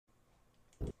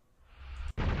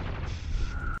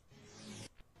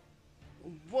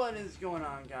What is going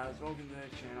on, guys? Welcome to the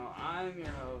channel. I'm your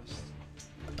host,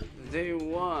 the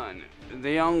one,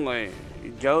 the only,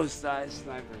 Ghost Eye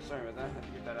Sniper. Sorry about that, I had to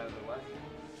get that out of the way.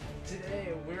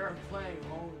 Today, we are playing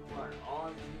Homefront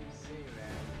on PC,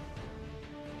 man.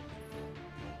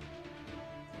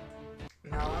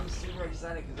 Now, I'm super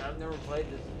excited because I've never played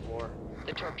this before.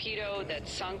 The torpedo that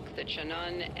sunk the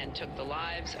Cheonan and took the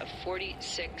lives of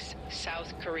 46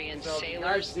 South Korean sailors. If you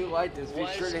guys do like this, be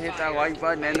sure to hit that like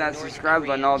button and that subscribe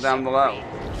button all down below.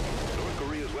 North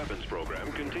Korea's weapons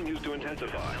program continues to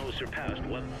intensify. Now surpassed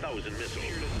 1,000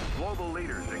 missiles. Global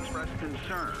leaders express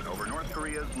concern over North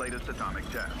Korea's latest atomic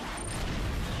test.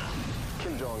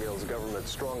 Kim Jong-il's government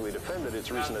strongly defended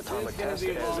its recent atomic test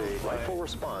as a rightful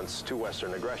response to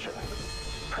Western aggression.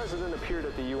 The president appeared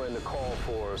at the UN to call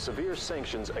for severe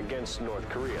sanctions against North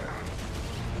Korea.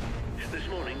 This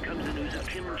morning comes the news of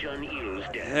Kim Jong-il's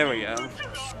death. There we go.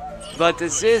 But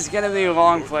this is going to be a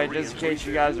long play, just in case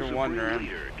you guys are wondering.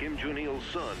 Kim Jong-il's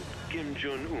son, Kim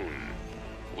Jong-un.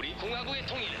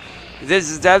 This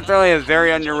is definitely a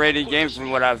very underrated game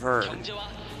from what I've heard.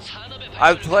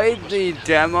 I played the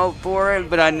demo for it,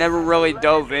 but I never really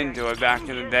dove into it back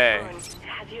in the day.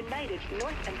 Has united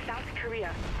North and South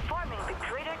Korea, forming the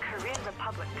Greater Korean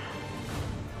Republic.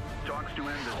 Talks to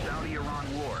end the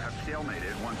Saudi-Iran war have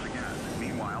stalemated once again.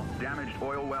 Meanwhile, damaged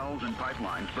oil wells and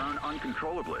pipelines burn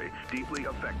uncontrollably, deeply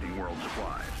affecting world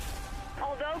supplies.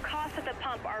 Although costs at the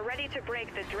pump are ready to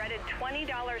break the dreaded $20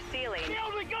 ceiling. The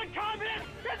only good communist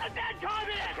is a dead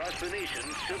communist! Across the nation,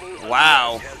 civil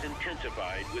Wow. unrest has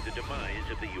intensified with the demise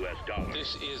of the U.S. dollar.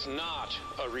 This is not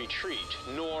a retreat,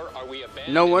 nor are we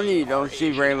abandoning. No wonder you don't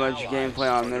see very much gameplay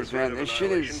on this, man. This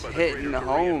shit is hitting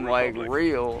home like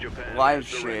real life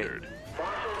shit.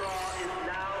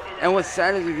 And what's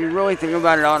sad is if you really think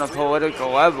about it on a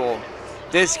political level,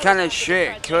 this kind of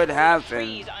shit could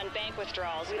happen. On bank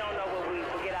withdrawals. We don't know where we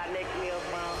will get our next meal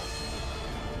from.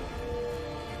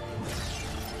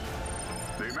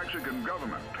 The Mexican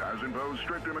government has imposed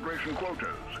strict immigration quotas,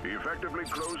 effectively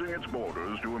closing its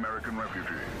borders to American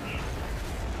refugees.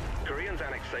 Korean's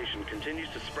annexation continues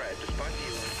to spread despite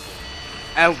the U.S.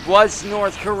 And what's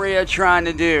North Korea trying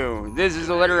to do? This is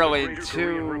literally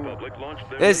too...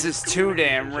 This is too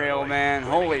damn real, man.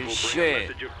 Holy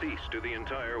shit.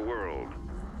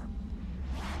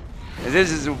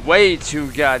 This is way too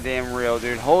goddamn real,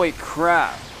 dude. Holy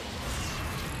crap.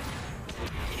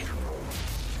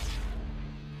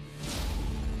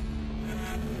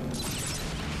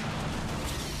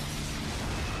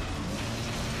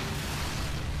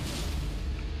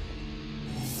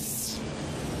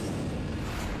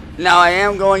 Now, I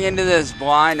am going into this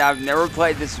blind. I've never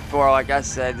played this before, like I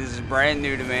said. This is brand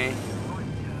new to me.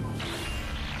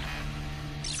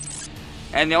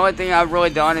 And the only thing I've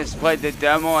really done is played the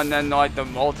demo and then like the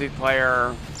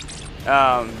multiplayer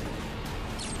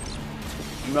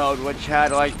mode, which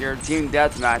had like your team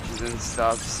death matches and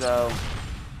stuff. So,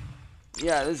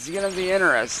 yeah, this is gonna be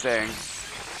interesting.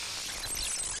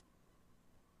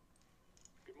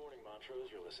 Good morning, Montrose.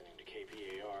 You're listening to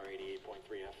KPAR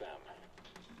 88.3 FM.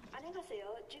 안녕하세요.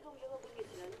 지금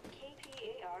여러분께서는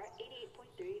KPAR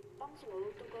 88.3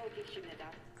 방송으로 듣고 계십니다.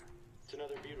 It's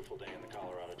another beautiful day in the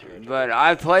Colorado Territory. But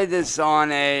I played this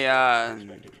on a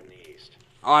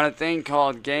thing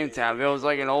called Game Tab. It was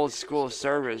like an old school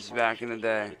service back in the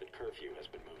day. The curfew has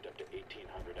been moved up to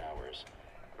 1,800 hours.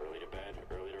 Early to bed,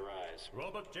 early to rise.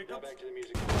 Now back to the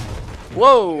music.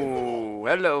 Whoa!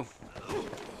 Hello.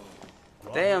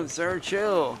 Damn, sir,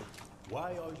 chill.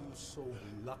 Why are you so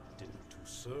reluctant to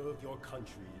serve your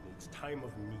country in its time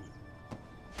of need?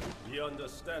 We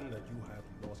understand that you have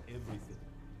lost everything,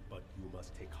 but you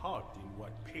must take heart in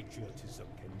what patriotism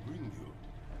can bring you.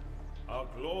 Our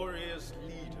glorious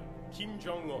leader, Kim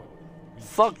Jong-un.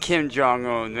 Fuck Kim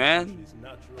Jong-un, man. His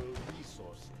natural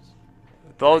resources.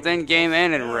 Both in game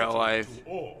and in real life.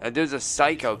 That dude's a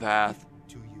psychopath.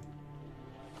 To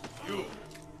you.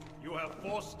 You have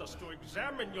forced us to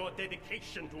examine your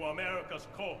dedication to America's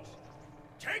cause.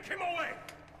 Take him away!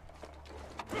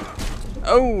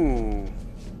 Oh.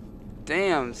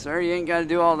 Damn, sir, you ain't gotta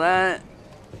do all that.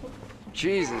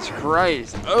 Jesus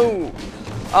Christ. Oh.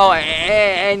 Oh,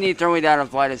 and you throw me down a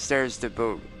flight of stairs to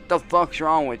boot. What the fuck's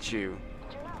wrong with you?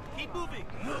 Keep moving.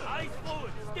 Eyes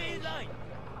forward. Stay in line.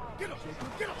 Get up.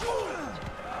 Get up.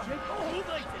 Move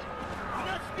like this. Do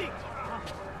not speak.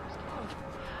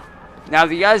 Now,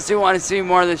 if you guys do want to see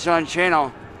more of this on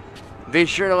channel, be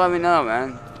sure to let me know,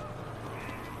 man.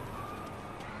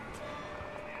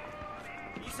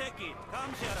 이새끼,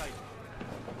 감시하라.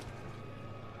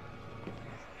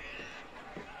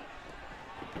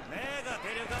 내가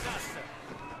데려가갔어.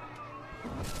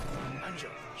 앉아.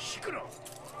 시끄러.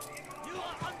 You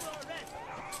are under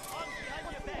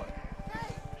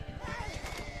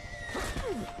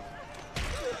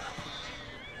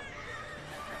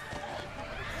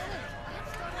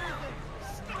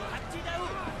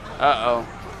Uh-oh.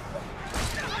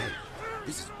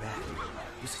 This is bad.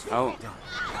 This is Oh. done.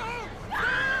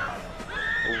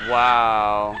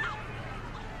 Wow.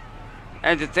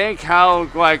 And to think how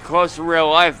like close to real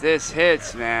life this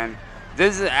hits, man.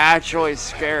 This is actually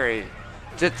scary.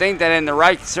 To think that in the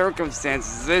right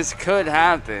circumstances, this could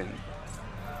happen.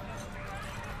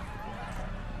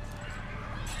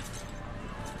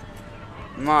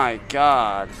 My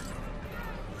God.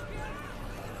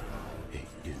 Hey,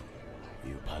 dude.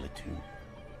 You a pilot too?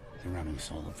 They're rounding us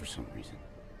all up for some reason.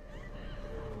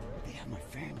 They have my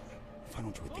family. If I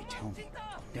don't do what they tell me,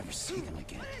 I'll never see them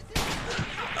again.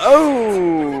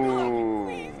 Oh.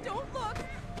 Please don't look.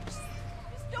 Just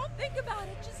don't think about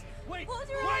it. Just close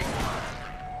your eyes.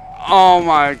 Oh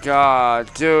my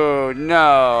God, dude,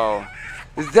 no.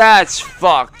 That's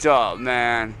fucked up,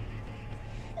 man.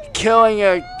 Killing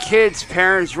a kid's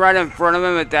parents right in front of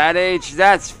him at that age,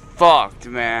 that's fucked,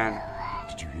 man.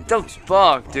 The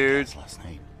fuck, dude. Last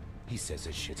night, he says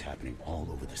this shit's happening all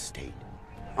over the state.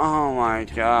 Oh my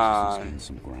God. Gain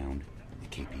some ground. The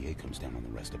KPA comes down on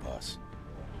the rest of us.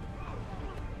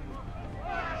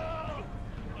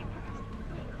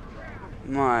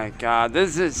 My God,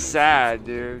 this is sad,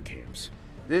 dude.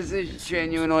 This is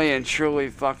genuinely and truly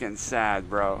fucking sad,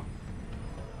 bro.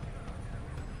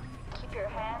 Keep your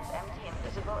hands empty and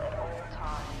visible at all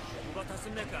times.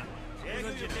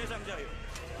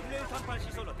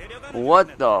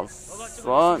 What the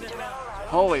fuck?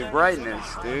 Holy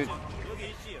brightness, dude.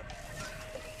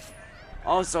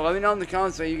 Also, let me know in the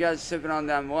comments what you guys sipping on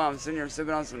down below. I'm sitting here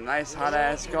sipping on some nice hot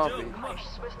ass coffee.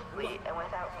 Swiftly and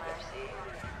without mercy.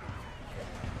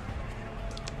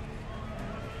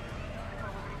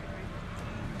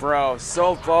 Bro,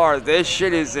 so far, this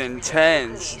shit is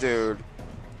intense, dude.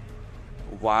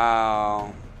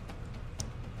 Wow.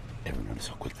 Ever notice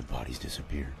how quick the bodies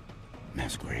disappear?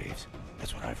 Mass graves.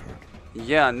 That's what I've heard.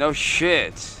 Yeah, no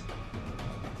shit.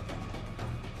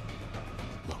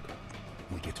 Look,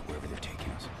 when we get to wherever they're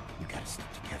taking us, we gotta stick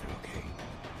together, okay?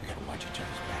 We gotta watch each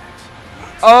other's backs.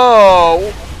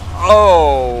 Oh!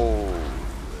 Oh!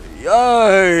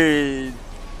 Yay!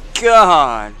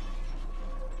 God!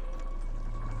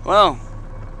 Well,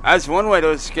 that's one way to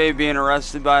escape being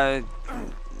arrested by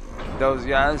those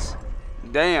guys.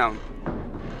 Damn.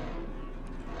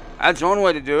 That's one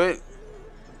way to do it.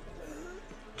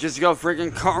 Just go freaking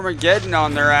Carmageddon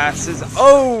on their asses.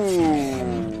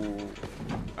 Oh!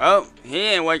 Oh, he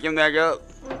ain't waking back up.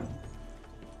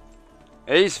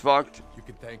 He's fucked. You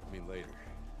can thank me later.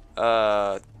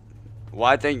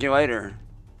 Why thank you later?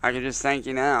 I can just thank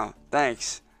you now.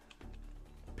 Thanks.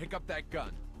 Pick up that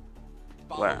gun.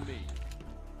 Follow Where? me.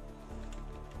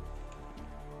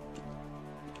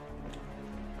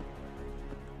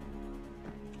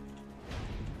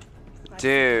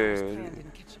 Dude.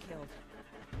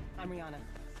 I'm Rihanna.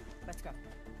 Let's go.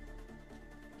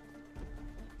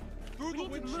 Through the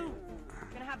windshield.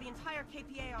 We're gonna have the entire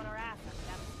KPA on our ass after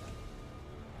that.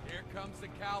 Here comes the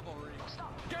cavalry.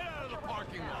 Get out of the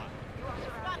parking lot.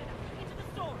 Got it. Into the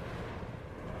store.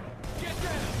 Get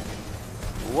down.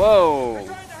 Whoa.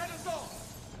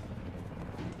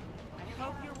 I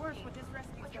hope you're worse with this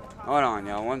rescue still coming. Hold on,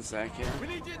 y'all. One sec here. We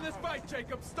need you in this fight,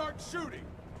 Jacob. Start shooting.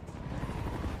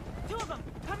 Two of them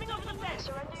coming over the fence.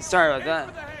 Sorry about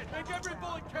that. Make every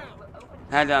bullet count.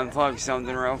 Had to unplug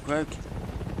something real quick.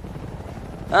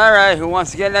 Alright, who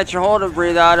wants to get an extra hole to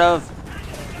breathe out of?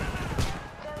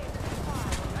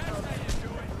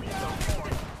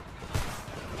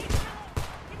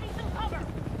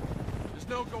 There's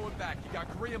no going back. You got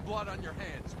Korean blood on your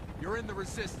hands. You're in the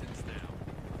resistance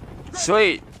now.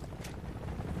 Sweet.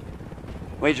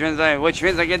 Which means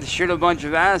I get to shoot a bunch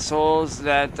of assholes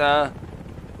that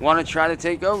want to try to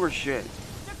take over shit.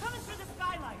 They're coming through the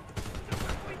skylight.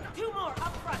 Two more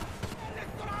up front.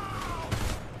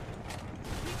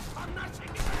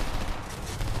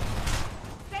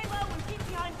 Stay low and keep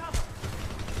behind cover.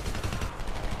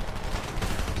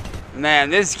 Man,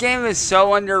 this game is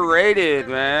so underrated,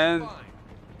 man.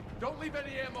 Don't leave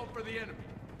any ammo for the enemy.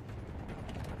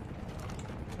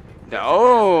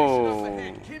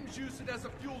 Oh. Kim's used it as a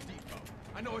fuel depot.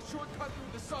 I know a shortcut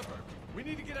through the suburb. We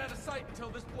need to get out of sight until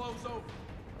this blows over.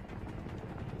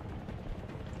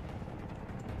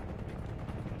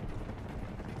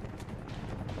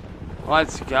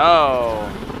 Let's go.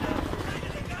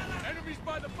 Enemies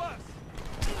by the bus.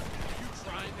 You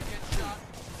trying to get shot?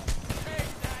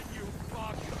 Take that, you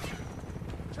fuck.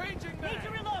 Changing that. Need to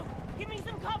reload. Give me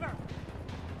some cover.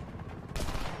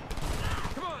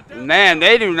 Come on, down. Man,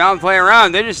 they do not play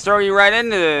around. They just throw you right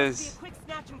into this. Quick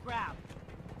snatch and grab.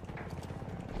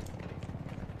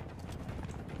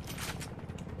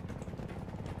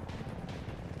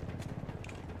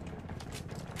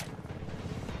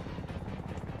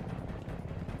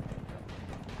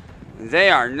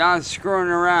 They are not screwing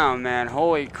around, man.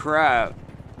 Holy crap.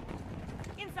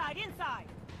 Inside, inside.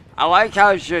 I like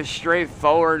how it's just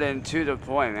straightforward and to the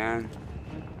point, man.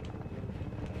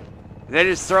 They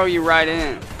just throw you right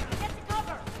in. Get to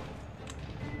cover.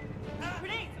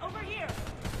 Grenades over here.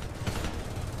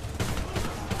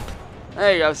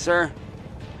 There you go, sir.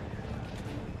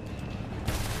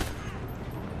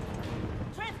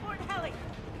 Transport heli.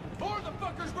 More the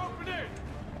fuckers roping in.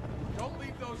 Don't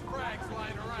leave those frags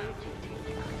lying around.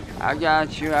 I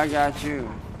got you, I got you.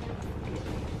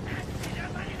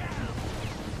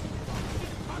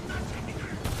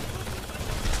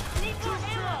 Need more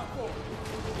ammo.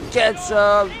 Get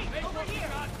some. Over here.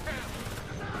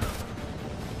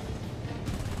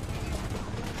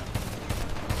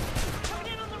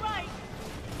 Coming in on the right.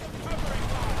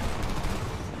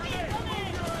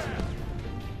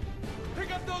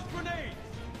 Pick up those grenades.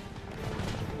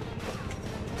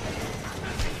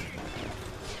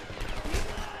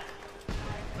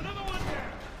 Another one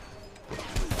there.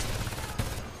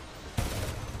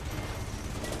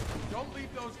 Don't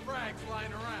leave those frags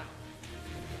lying around.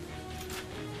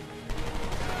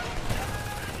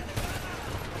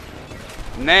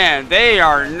 Man, they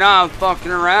are not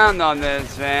fucking around on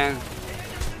this, man.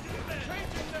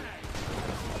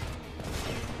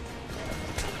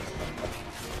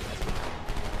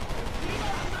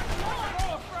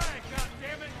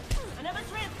 Another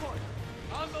transport.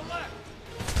 On the left.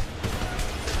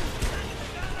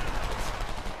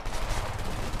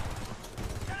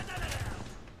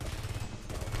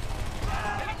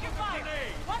 Check your fire.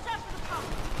 Watch out for the pop.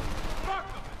 Fuck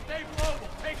them. Stay mobile.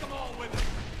 Take them all with us.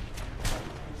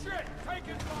 Shit,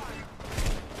 taking fire.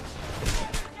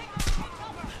 Take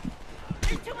cover.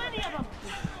 There's too many of them.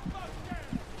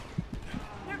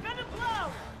 They're gonna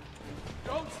blow.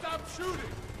 Don't stop shooting.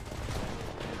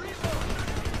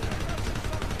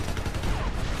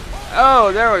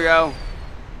 Oh, there we go.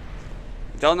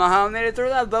 Don't know how I made it through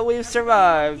that, but we've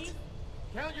survived.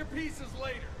 Count your pieces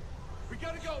later. We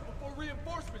gotta go before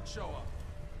reinforcements show up.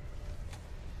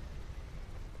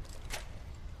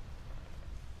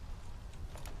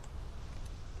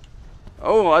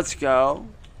 Oh, let's go.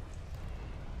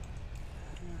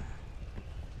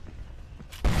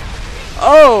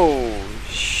 Oh,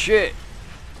 shit.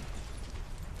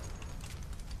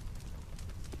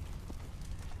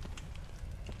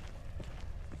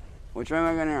 Which way am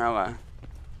I gonna hear? Okay.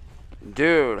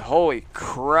 Dude, holy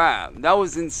crap. That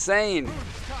was insane.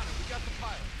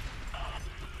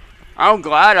 I'm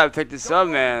glad I picked this up,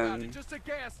 man. Just a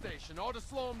gas station, ought to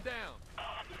slow them down.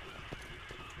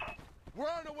 We're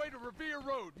on our way to Revere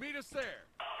Road. Meet us there.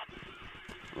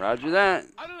 Roger that.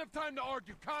 I don't have time to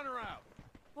argue. Connor out.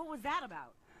 What was that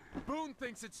about? Boone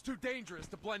thinks it's too dangerous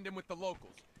to blend in with the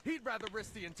locals. He'd rather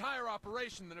risk the entire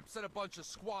operation than upset a bunch of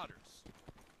squatters.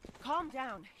 Calm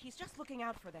down. He's just looking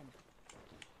out for them.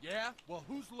 Yeah? Well,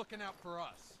 who's looking out for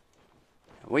us?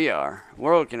 We are.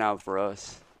 We're looking out for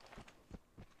us.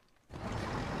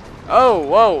 Oh,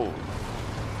 whoa.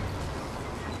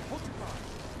 Hold your fire.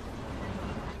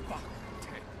 Fuck.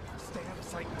 Tank. Stay out of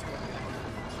sight until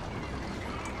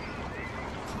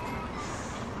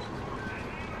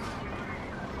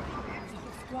There's a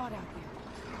whole squad out there.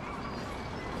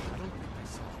 I don't think they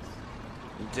saw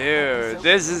us. Dude,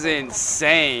 this is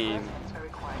insane.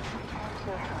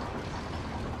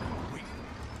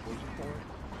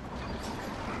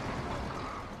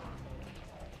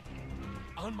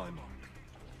 On my mark.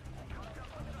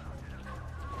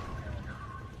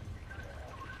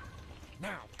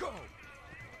 Now, go!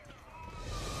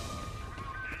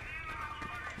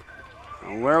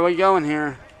 Where are we going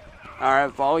here?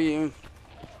 Alright, follow you.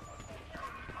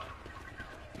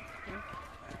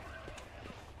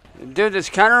 Dude, this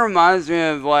kind of reminds me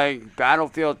of like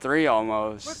Battlefield 3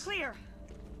 almost. We're clear.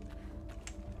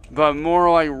 But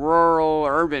more like rural,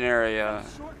 urban area.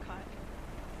 Shortcut.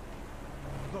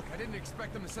 Look, I didn't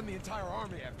expect them to send the entire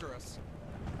army after us.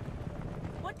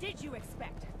 What did you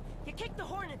expect? You kicked the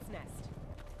hornet's nest.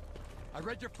 I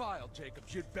read your file,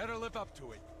 Jacobs. You'd better live up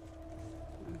to it.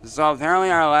 So apparently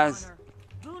our last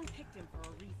Boone picked him for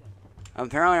a reason.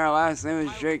 name is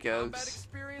Combat Jacobs.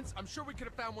 experience? I'm sure we could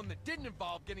have found one that didn't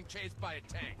involve getting chased by a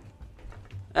tank.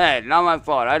 Hey, not my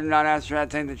fault. I did not ask for that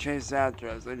tank to chase after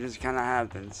us. It just kind of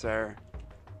happened, sir.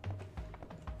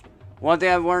 One thing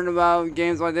I've learned about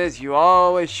games like this, you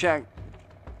always check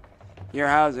your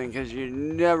housing because you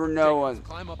never know Jacobs, what.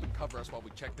 climb up and cover us while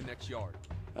we check the next yard.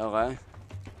 Okay.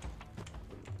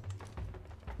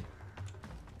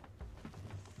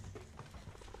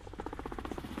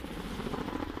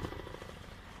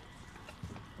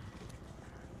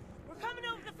 We're coming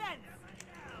over the fence.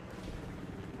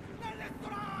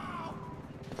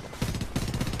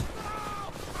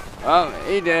 Oh,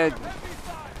 he did.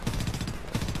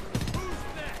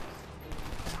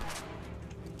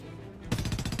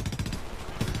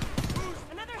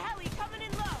 Another heli coming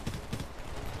in low.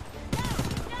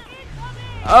 Incoming.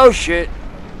 Oh shit.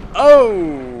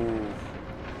 Oh.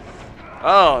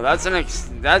 Oh,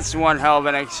 that's one hell of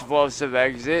an explosive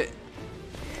exit.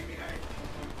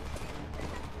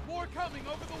 More coming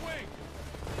over the wing.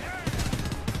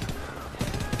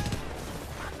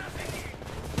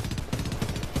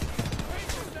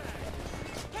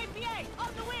 KPA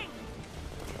on the wing.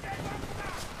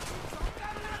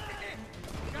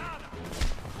 Got him.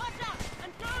 Watch out!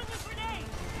 I'm throwing a grenade.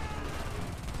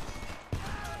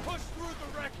 Push through the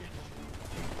wreckage.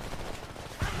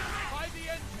 By the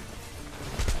engine.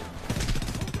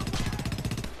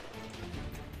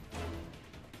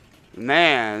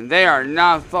 Man, they are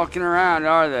not fucking around,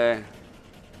 are they?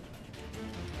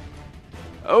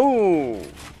 Oh.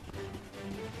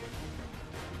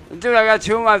 Dude, I got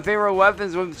two of my favorite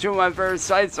weapons with two of my favorite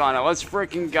sights on it. Let's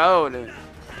freaking go, dude.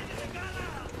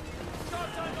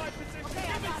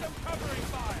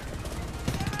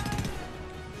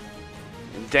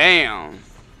 Damn.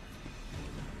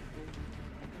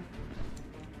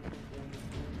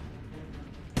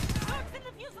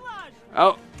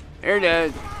 Oh, here it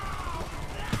is.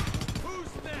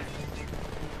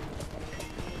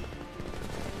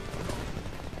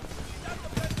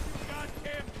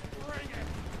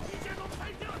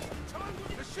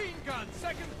 Machine gun,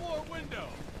 second floor window.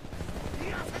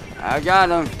 I got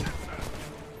him.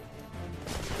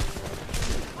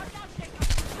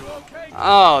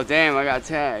 Oh, damn, I got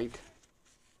tagged.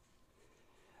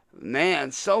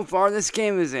 Man, so far this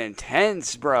game is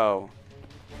intense, bro.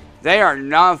 They are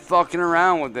not fucking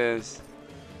around with this.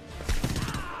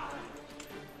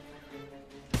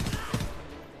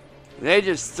 They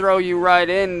just throw you right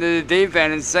into the deep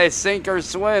end and say sink or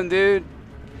swim, dude.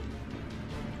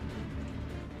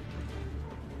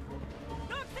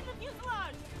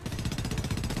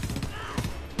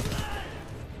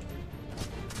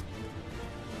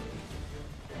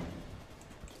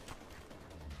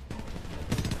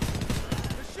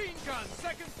 Machine gun,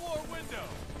 second floor window.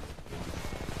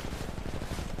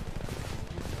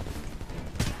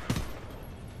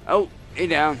 Oh, he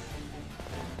down.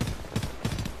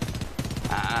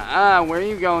 Where are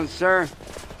you going, sir?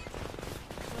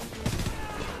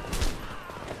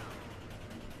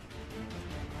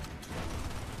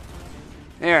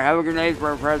 Here, have a grenade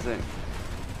for a present.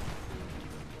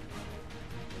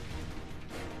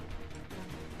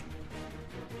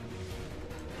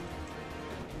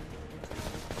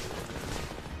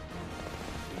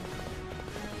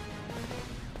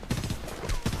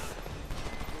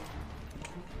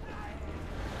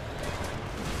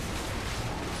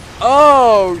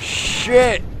 Oh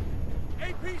shit!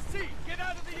 APC, get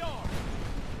out of the yard.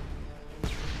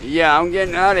 Yeah, I'm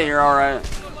getting out of here, all right.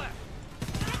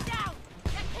 Get down!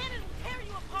 That cannon will tear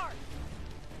you apart.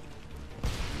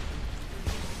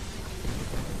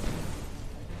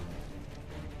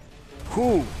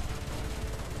 Whew.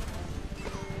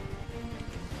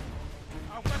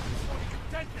 Our weapons won't even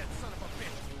dent that son of a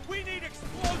bitch. We need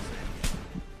explosives.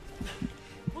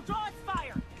 We'll draw its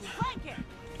fire. Flank it.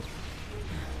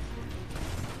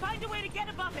 Find a way to get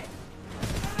above it.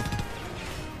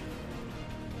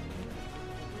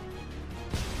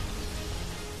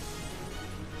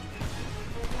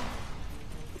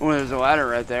 Oh, there's a ladder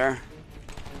right there.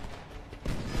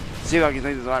 See if I can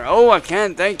take this ladder. Oh, I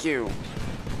can. Thank you.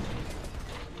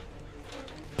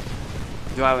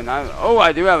 Do I have a knife? Oh,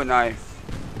 I do have a knife.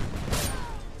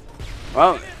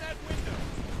 Well.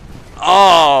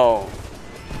 Oh.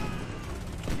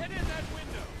 Get in that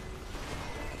window.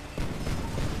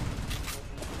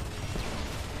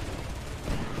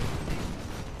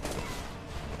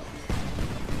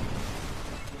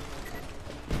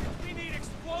 We need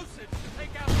explosives to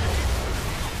take out the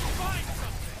find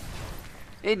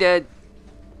something. He did.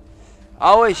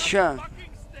 Always show.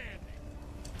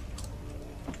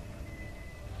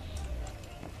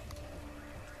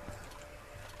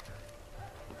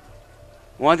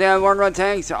 One thing I learned about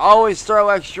tanks, always throw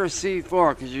extra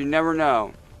C4, because you never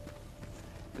know.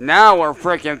 Now we're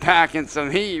freaking packing some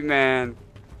heat, man.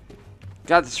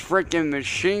 Got this freaking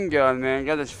machine gun, man.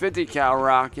 Got this 50 cal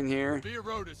rocking here. Via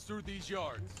road is through these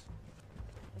yards.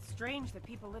 It's strange that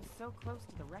people live so close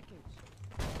to the wreckage.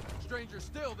 Stranger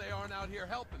still, they aren't out here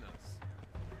helping us.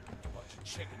 Bunch of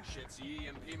chicken shits. The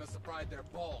EMP must have fried their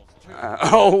balls, too.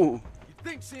 Oh. You'd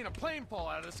think seeing a plane fall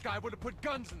out of the sky would have put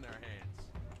guns in their hands.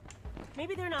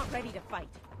 Maybe they're not ready to fight.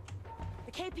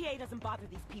 The KPA doesn't bother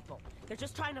these people. They're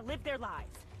just trying to live their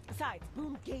lives. Besides,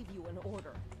 Boone gave you an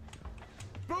order.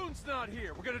 Boone's not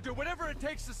here. We're gonna do whatever it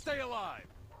takes to stay alive.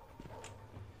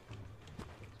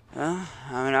 I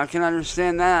mean, I can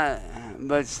understand that,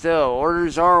 but still,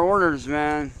 orders are orders,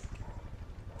 man.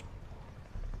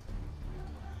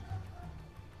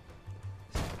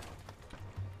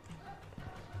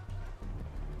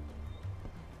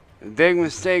 Big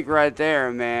mistake right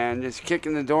there, man. Just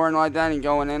kicking the door in like that and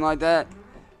going in like that.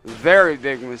 Very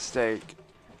big mistake.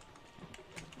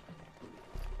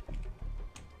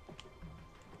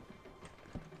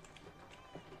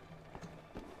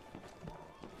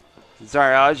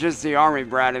 Sorry, I was just the army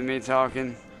brat in me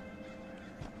talking.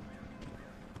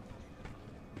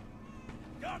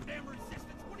 Goddamn resistance!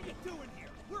 What are you doing here?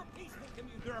 We're a peaceful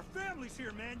community. There are families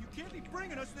here, man. You can't be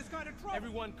bringing us this kind of trouble.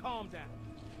 Everyone calm down.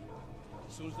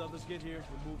 As soon as the others get here,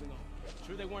 we're moving on.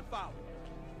 Sure they weren't following.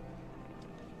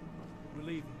 We're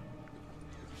leaving.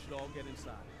 We should all get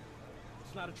inside.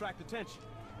 Let's not attract attention.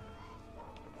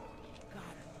 God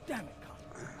damn it,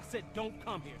 Connor. I said don't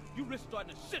come here. You risk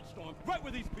starting a shitstorm right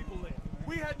where these people live.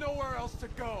 We had nowhere else to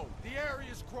go. The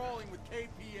area's crawling with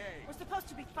KPA. We're supposed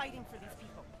to be fighting for these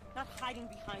people, not hiding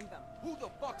behind them. Who the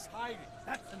fuck's hiding?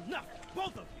 That's enough,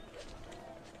 both of you.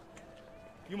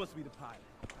 You must be the pilot.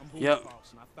 I'm Boone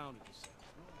Carlson. I founded this.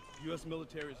 U.S.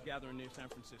 military is gathering near San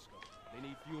Francisco. They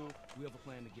need fuel. We have a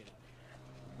plan to get it.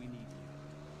 We need you.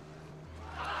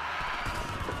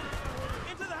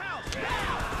 Into the house!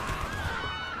 Now!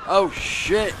 Oh,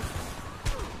 shit.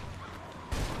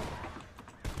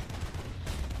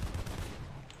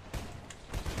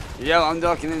 Yo, I'm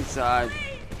ducking inside.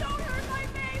 Please, don't hurt my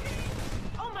baby!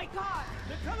 Oh my God!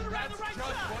 They're coming around the right Just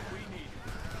side! what we need.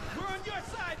 We're on your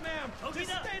side, ma'am! Just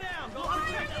stay down! Don't Why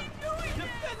protect are them! you doing this?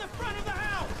 Defend the front of the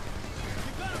house!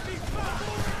 You gotta be strong!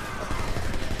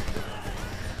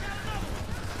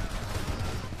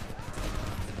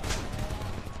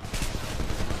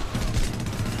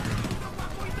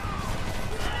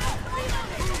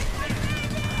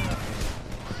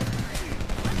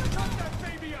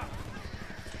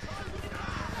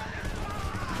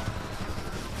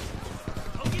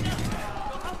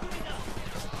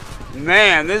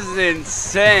 Man, this is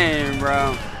insane,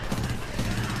 bro.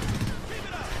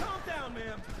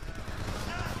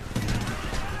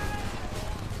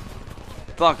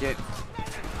 Fuck it.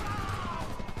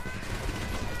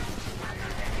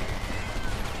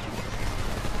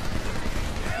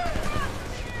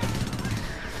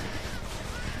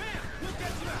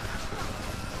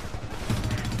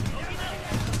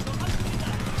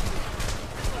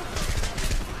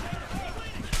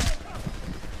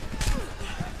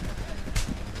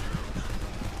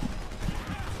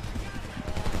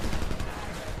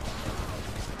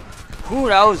 Ooh,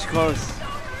 that was close.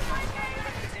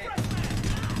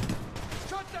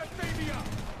 Shut that baby up!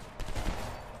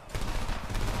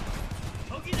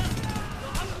 What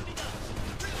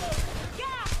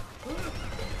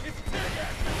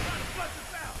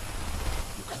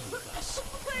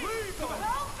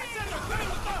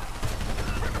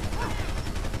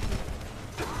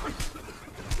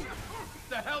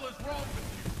the hell is wrong with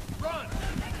you? Run!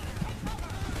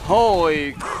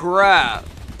 Holy crap.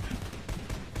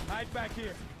 Hide back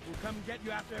here. We'll come and get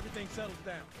you after everything settles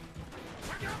down.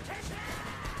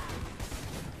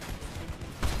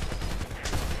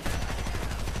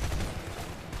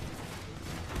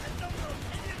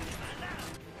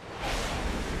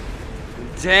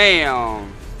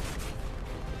 Damn.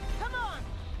 Come on.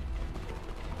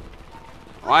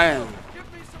 Why?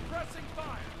 Give me suppressing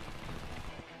fire.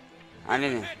 I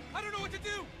didn't. I don't know what to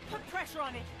do. Put pressure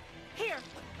on it. Here.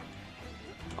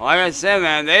 Like I said,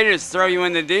 man, they just throw you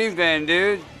in the deep end,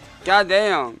 dude.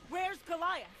 Goddamn. Where's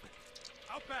Goliath?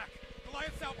 Out back.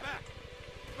 Goliath's out back.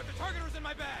 But the targeter's in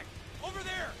my bag. Over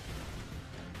there.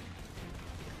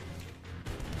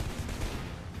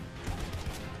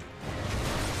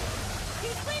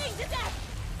 He's bleeding to death.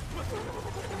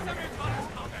 Semi-autonomous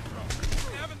combat drone.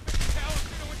 They haven't been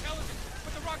intelligence,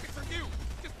 but the rockets are new.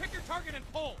 Just pick your target and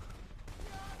pull.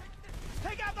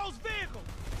 Take out those vehicles!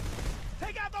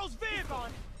 Take out those vehicles!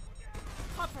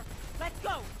 Hopper, let's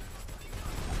go.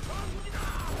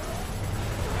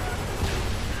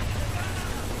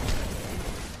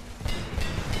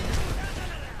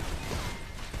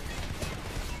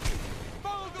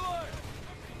 Follow Goliath.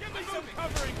 Give me some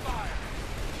covering fire.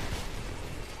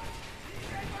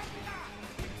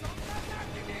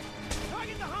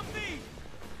 Target the Humvee!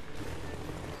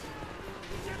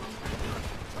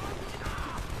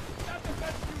 That's the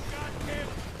best you got, kid.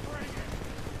 Bring it.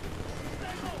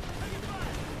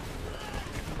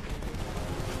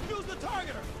 Use the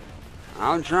targeter!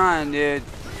 I'm trying, dude.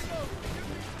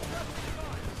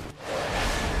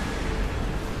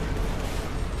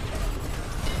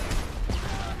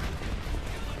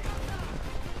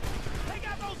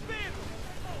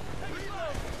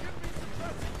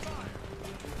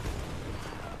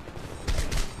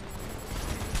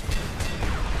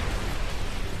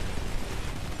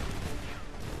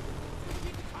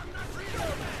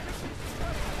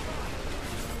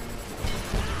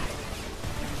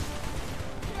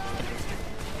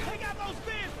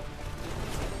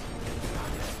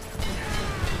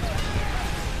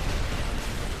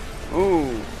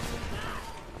 Ooh.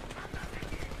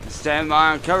 Stand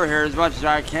by on cover here as much as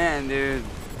I can, dude.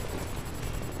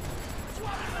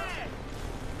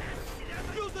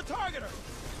 Use the targeter.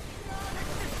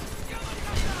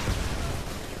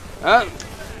 Oh.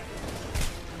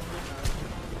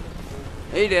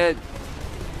 He did.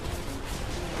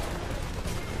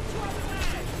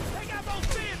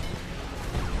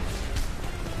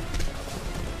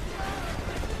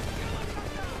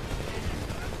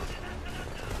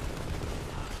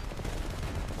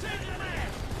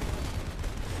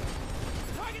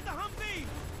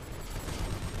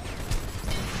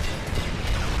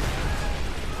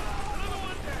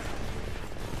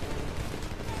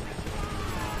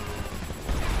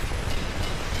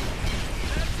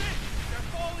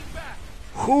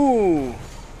 Whoo!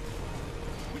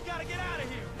 We gotta get out of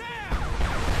here now.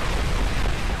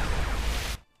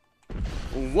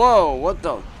 Whoa! What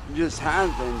the just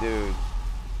happened, dude?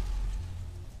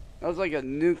 That was like a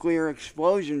nuclear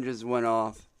explosion just went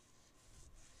off.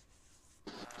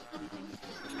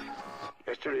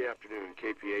 Yesterday afternoon,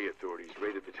 KPA authorities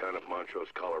raided the town of Montrose,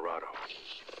 Colorado.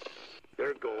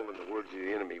 Their goal, in the words of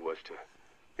the enemy, was to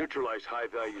neutralize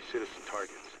high-value citizen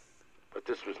targets. But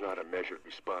this was not a measured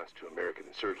response to American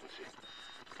insurgency.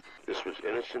 This was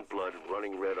innocent blood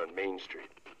running red on Main Street.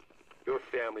 Your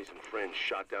families and friends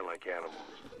shot down like animals.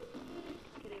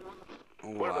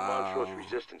 Wow. One of the Montrose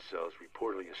resistance cells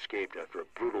reportedly escaped after a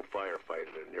brutal firefight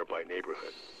in a nearby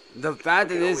neighborhood. The fact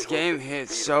that this game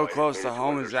hits so close to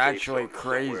home is actually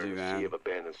crazy, man.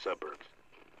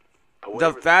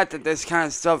 The fact that this kind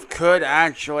of stuff could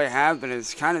actually happen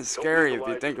is kind of scary if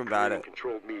you think about it.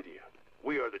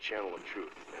 We are the channel of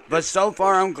truth. But so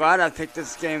far, I'm glad I picked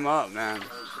this game up, man.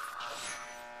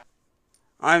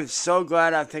 I'm so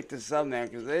glad I picked this up, man,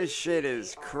 because this shit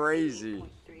is crazy.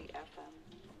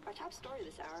 Our top story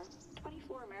this hour,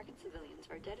 24 American civilians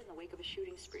are dead in the wake of a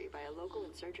shooting spree by a local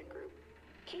insurgent group.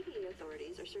 KPA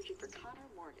authorities are searching for Connor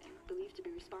Morgan, believed to be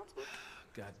responsible.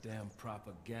 Goddamn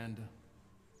propaganda.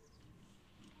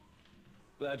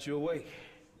 Glad you're awake.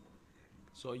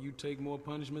 Saw you take more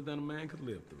punishment than a man could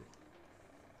live through.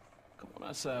 Come on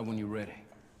outside when you're ready.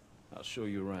 I'll show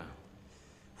you around.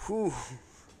 Whew.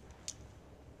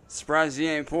 Surprised he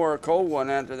ain't pour a cold one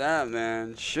after that,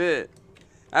 man. Shit.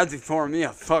 After pouring me a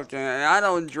fucking... I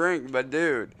don't drink, but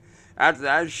dude. After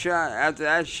that shot, after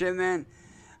that shit, man.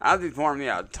 I'll be pouring me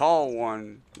a tall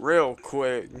one real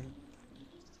quick.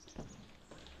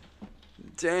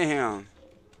 Damn.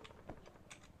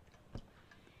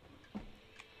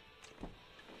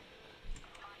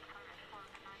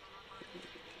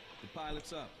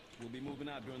 Pilot's up. We'll be moving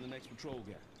out during the next patrol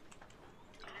gap.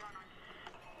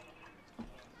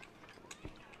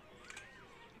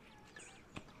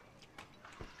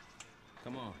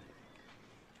 Come on.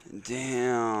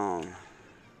 Damn.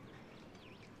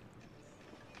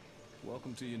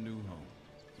 Welcome to your new home.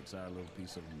 It's our little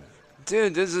piece of America.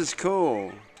 Dude, this is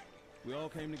cool. We all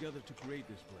came together to create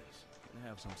this place and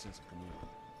have some sense of community.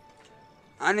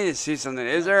 I need to see something.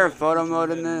 Is there a photo mode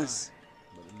in this?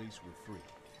 But at least we're free.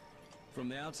 From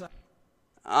the outside.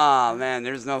 Ah, man,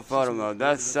 there's no photo mode.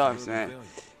 That sucks, man.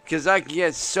 Because I can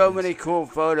get so many cool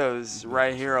photos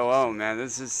right here alone, man.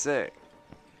 This is sick.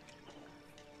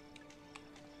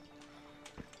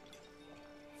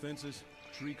 Fences,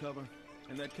 tree cover,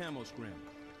 and that camo scram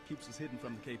keeps us hidden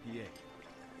from the KPA.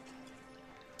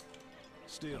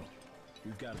 Still,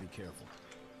 we've got to be careful.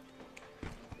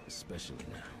 Especially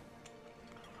now.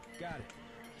 Got it.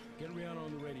 Get Rihanna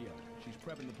on the radio. She's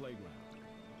prepping the playground.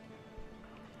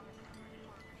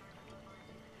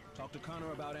 Talk to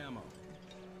Connor about ammo.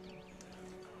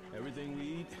 Everything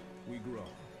we eat, we grow.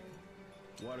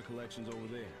 Water collection's over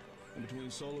there. And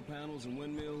between solar panels and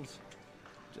windmills,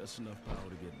 just enough power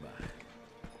to get by.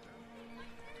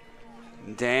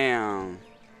 Damn.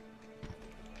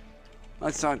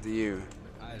 Let's talk to you.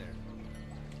 Hi there.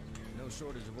 No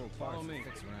shortage of old parts to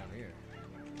fix around here.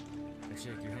 I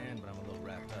shake your hand, but I'm a little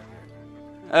wrapped up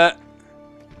here.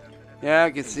 Yeah,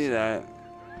 I can see that.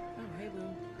 Oh, hey,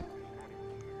 Lou.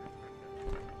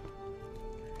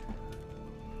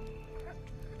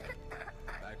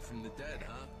 Back from the dead,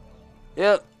 huh?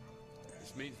 Yep.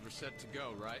 This means we're set to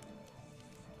go, right?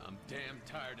 I'm damn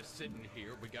tired of sitting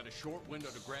here. We got a short window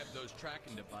to grab those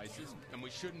tracking devices, and we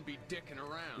shouldn't be dicking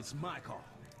around. It's my call.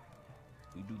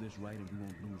 We do this right and we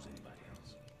won't lose anybody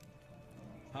else.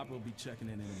 Hopper will be checking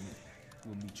in a minute.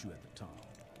 We'll meet you at the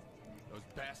top. Those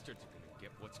bastards are gonna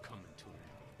get what's coming to them.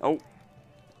 Oh.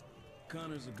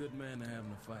 Connor's a good man to have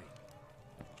in a fight.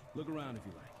 Look around if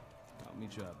you like. I'll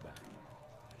meet you out back.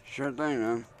 Sure thing,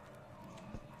 man.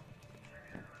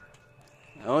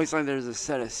 It looks like there's a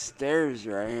set of stairs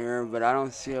right here, but I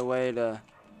don't see a way to...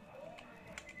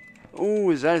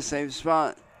 Ooh, is that a safe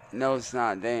spot? No, it's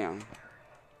not. Damn.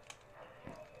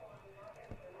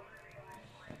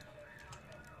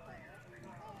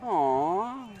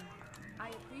 Aww. I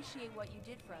appreciate what you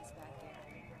did for us back there.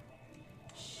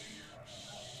 Shh,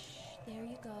 shh. There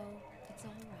you go. It's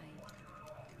all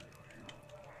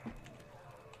right.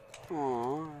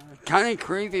 Aww. Kind of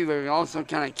creepy, but also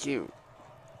kind of cute.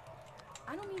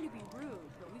 I don't mean to be rude,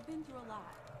 but we've been through a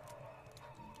lot.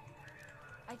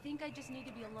 I think I just need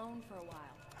to be alone for a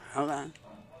while. Okay.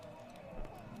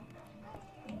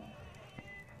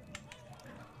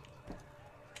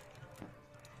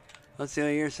 Let's see what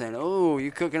you're saying. Oh,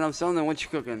 you cooking up something? What you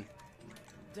cooking?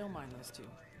 Don't mind those two.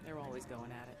 They're always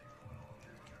going at it.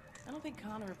 I don't think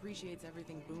Connor appreciates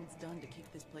everything Boone's done to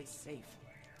keep this place safe.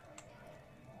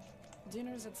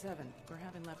 Dinner's at 7. We're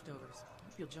having leftovers.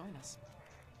 Hope you'll join us.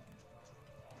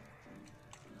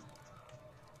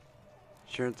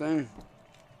 Sure thing.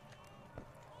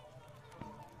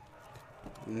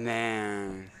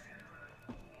 Man.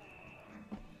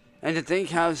 And to think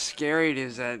how scary it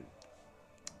is that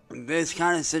this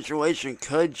kind of situation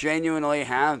could genuinely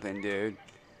happen, dude.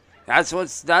 That's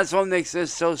what makes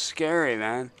this so scary,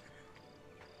 man.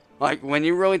 Like, when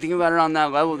you really think about it on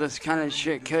that level, this kind of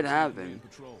shit could happen.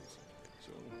 Patrols,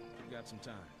 so you got some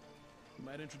time. You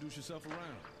might introduce yourself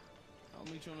around. I'll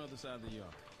meet you on the other side of the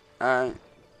yard. Alright.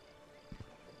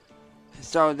 Let's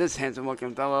start with this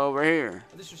handsome-looking fellow over here.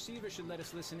 This receiver should let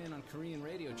us listen in on Korean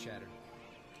radio chatter.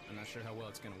 I'm not sure how well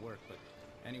it's gonna work, but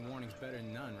any warning's better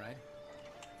than none, right?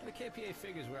 The KPA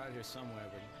figures we're out here somewhere,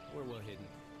 but we're well hidden.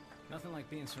 Nothing like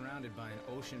being surrounded by an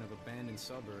ocean of abandoned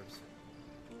suburbs.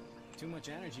 Too much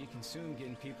energy consumed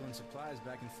getting people and supplies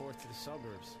back and forth to the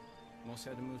suburbs. Most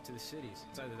had to move to the cities.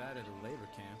 It's either that or the labor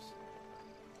camps.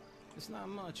 It's not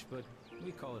much, but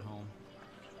we call it home.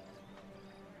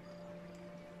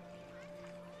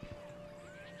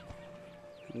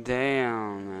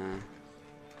 Damn, man.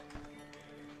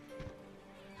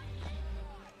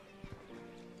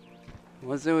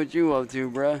 What's it with you up to,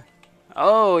 bruh?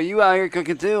 Oh, you out here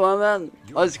cooking too, huh, man?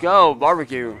 Let's go,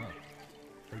 barbecue.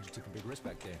 Heard you took a big risk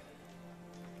back there.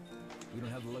 We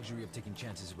don't have the luxury of taking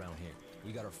chances around here.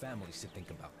 We got our families to think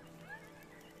about.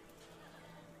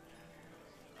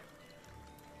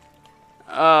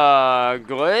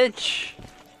 Glitch?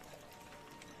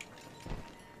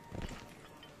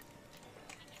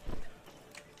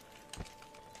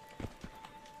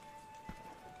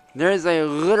 There's a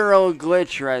literal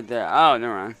glitch right there. Oh,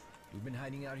 never mind. We've been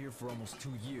hiding out here for almost 2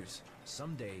 years.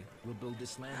 Someday, we'll build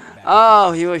this land back.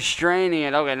 Oh, he was straining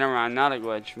it. Okay, never mind. Not a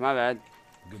glitch. My bad.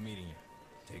 Good meeting you.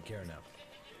 Take care now.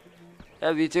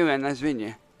 Love you too, man. Nice meeting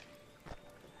you.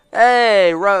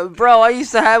 Hey, bro, I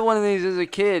used to have one of these as a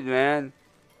kid, man.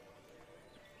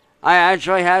 I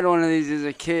actually had one of these as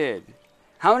a kid.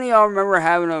 How many of y'all remember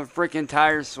having a freaking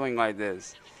tire swing like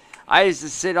this? I used to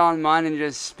sit on mine and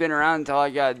just spin around until I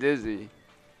got dizzy.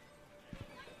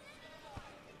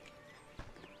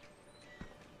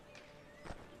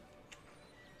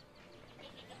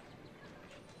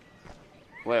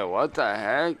 Wait, what the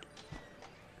heck?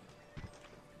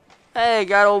 Hey,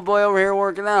 got old boy over here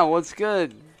working out. What's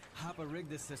good? Hopper rigged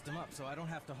this system up so I don't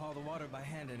have to haul the water by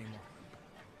hand anymore.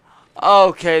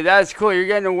 Okay, that's cool. You're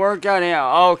getting a workout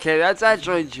now. Okay, that's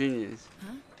actually genius.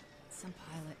 Huh? Some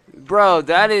pilot. Bro,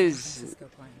 that is...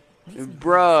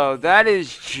 Bro, that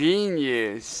is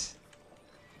genius.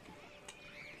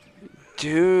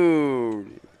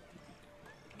 Dude.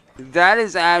 That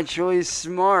is actually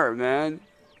smart, man.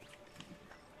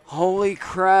 Holy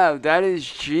crap, that is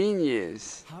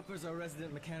genius. Hopper's our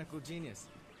resident mechanical genius.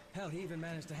 Hell, he even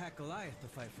managed to hack Goliath to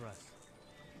fight for us.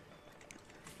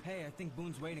 Hey, I think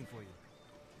Boone's waiting for you.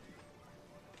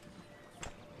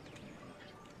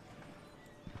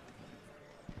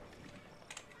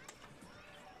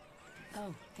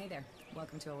 Oh, hey there.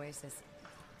 Welcome to Oasis.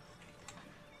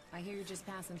 I hear you're just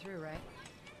passing through, right?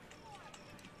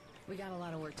 We got a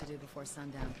lot of work to do before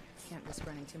sundown. Can't risk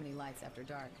running too many lights after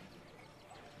dark.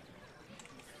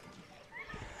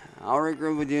 I'll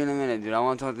regroup with you in a minute, dude. I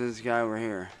want to talk to this guy over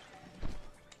here.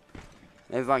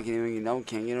 If I can even, no,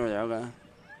 can't get over there, okay.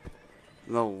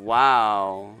 But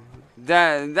wow.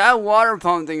 That water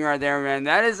pump thing right there, man,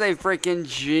 that is a freaking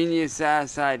genius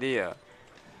ass idea.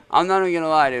 I'm not even gonna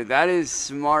lie, dude. That is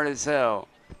smart as hell.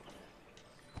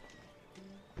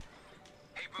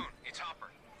 Hey, Boone, it's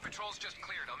Hopper. Patrol's just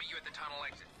cleared. I'll meet you at the tunnel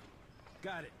exit.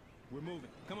 Got it. We're moving.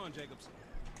 Come on, Jacobs.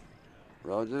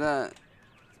 Roger that.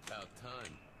 It's about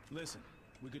time. Listen,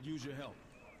 we could use your help.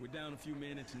 We're down a few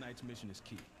men and tonight's mission is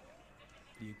key.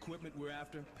 The equipment we're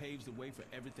after paves the way for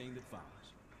everything that follows.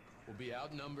 We'll be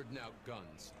outnumbered and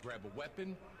outgunned. Grab a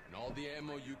weapon and all the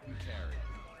ammo you can carry.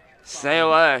 Say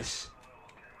less.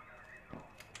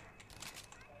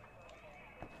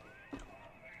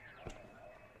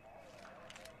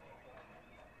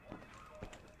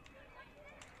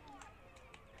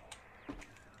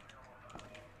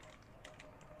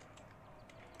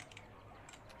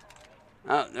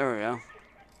 Oh, there we go.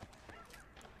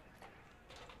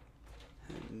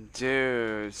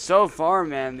 Dude, so far,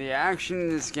 man, the action in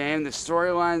this game, the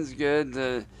storyline's good,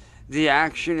 the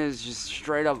action is just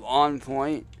straight up on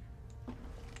point.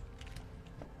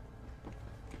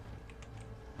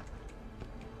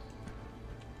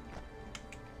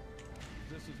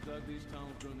 This was dug these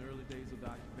tunnels during the early days of the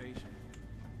occupation.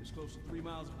 There's close to 3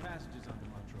 miles of passages under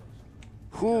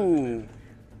Montrose. Whoo.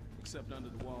 Except under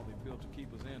the wall they built to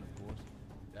keep us in, of course.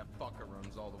 That fucker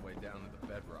runs all the way down to the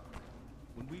bedrock.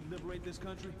 When we liberate this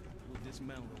country, we'll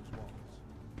dismantle those walls.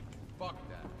 Fuck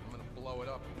that. I'm gonna blow it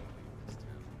up.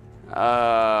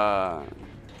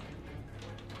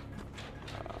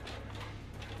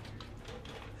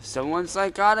 Someone's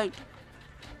psychotic?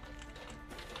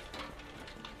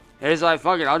 He's like,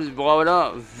 fuck it, I'll just blow it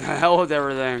up. The hell with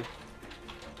everything.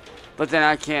 But then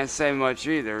I can't say much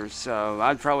either, so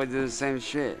I'd probably do the same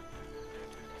shit.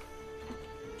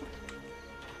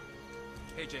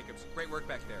 Hey, Jacobs. Great work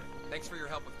back there. Thanks for your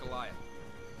help with Goliath.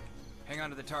 Hang on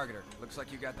to the targeter. Looks like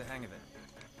you got the hang of it.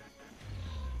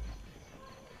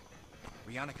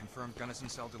 Rihanna confirmed Gunnison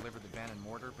Cell delivered the van and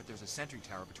mortar, but there's a sentry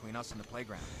tower between us and the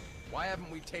playground. Why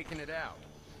haven't we taken it out?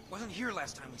 Wasn't here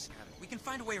last time we scouted. We can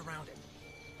find a way around it.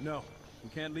 No, we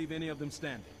can't leave any of them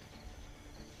standing.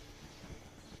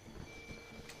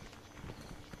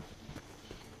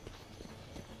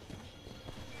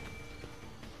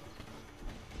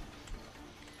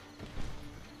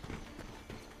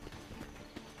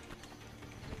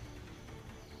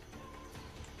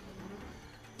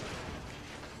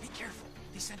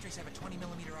 Sentries have a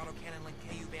 20mm autocannon like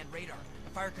KU band radar. The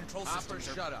fire control systems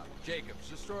are... Shut up. Jacobs,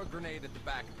 just throw a grenade at the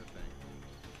back of the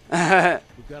thing.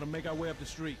 We've got to make our way up the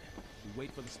street. We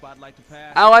wait for the spotlight to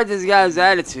pass. I like this guy's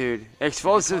attitude.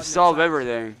 Explosives solve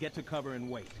everything. Get to cover and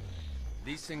wait.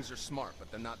 These things are smart, but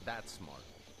they're not that smart.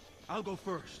 I'll go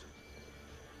first.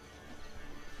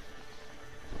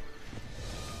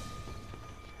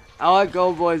 I like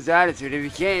Old Boy's attitude. If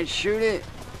you can't shoot it...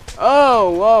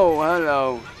 Oh, whoa,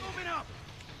 hello.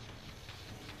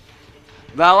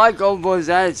 But I like Old Boy's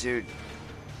attitude.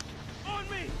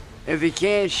 If he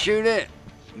can't shoot it,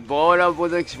 blow it up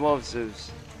with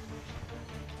explosives.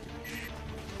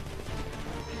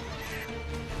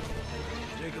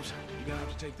 Jacobs, you're gonna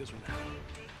have to take this one out.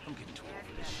 I'm getting too old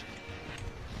for this shit.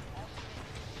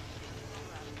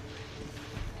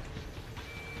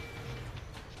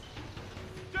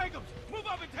 Jacobs, move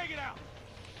up and take it out.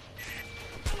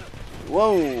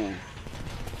 Whoa.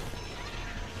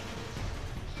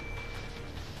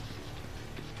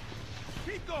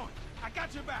 Keep going. I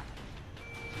got your back.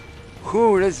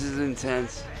 Whew, this is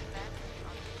intense.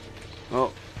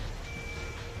 Oh.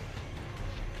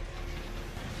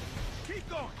 Keep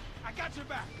going. I got your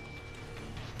back.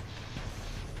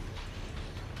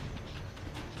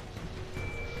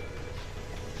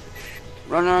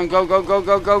 Run on, go, go, go,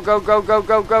 go, go, go, go, go,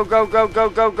 go, go, go, go, go,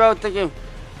 go, go. Thank you.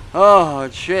 Oh,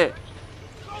 shit.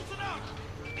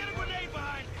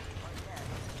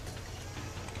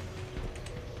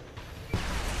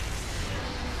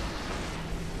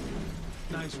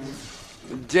 Nice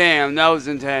one. Damn, that was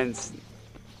intense.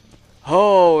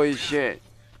 Holy shit.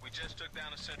 We just took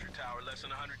down a sentry tower less than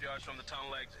 100 yards from the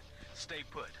tunnel exit. Stay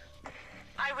put.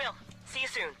 I will. See you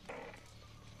soon.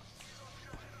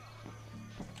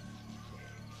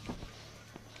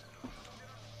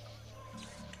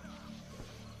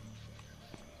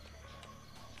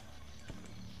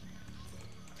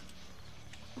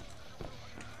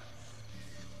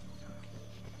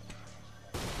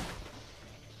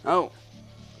 Oh.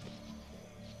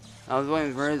 I was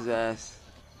waiting for his ass.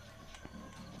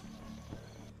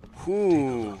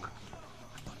 Whew.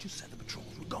 I thought you said the patrols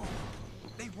were gone.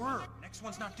 They were. Next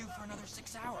one's not due for another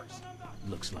 6 hours.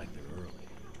 Looks like they're early.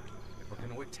 If we're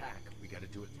gonna attack, we gotta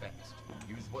do it fast.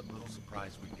 Use what little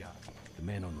surprise we got. The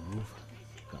man on the roof,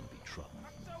 gonna be trouble.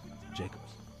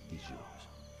 Jacobs, he's yours.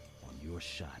 On your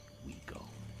shot, we go.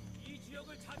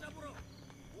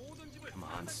 Come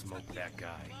on, smoke that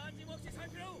guy.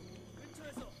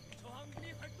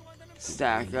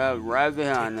 Stack up right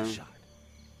behind him.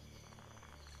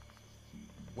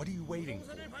 What are you waiting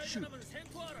for? Shoot.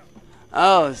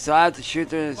 Oh, so I have to shoot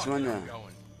through this window.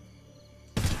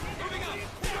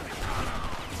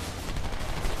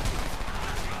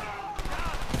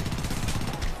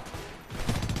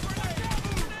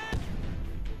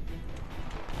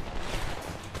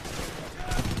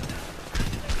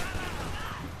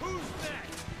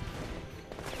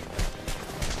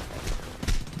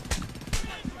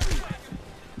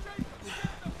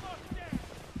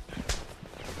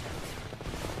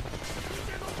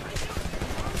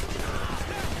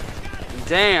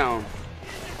 Damn.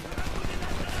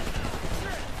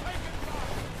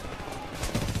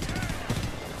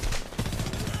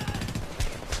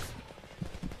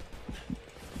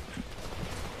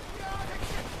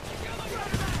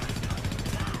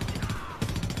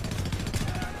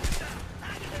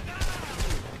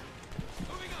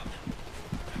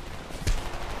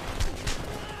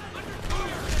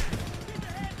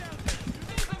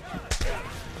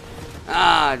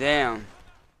 Ah, damn.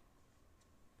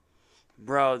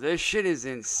 Bro, this shit is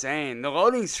insane. The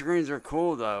loading screens are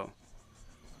cool, though.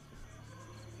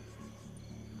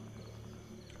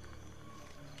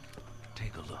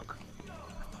 Take a look. I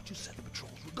thought you said the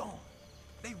patrols were gone.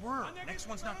 They were. Next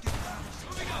one's not due for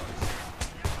another 6 hours.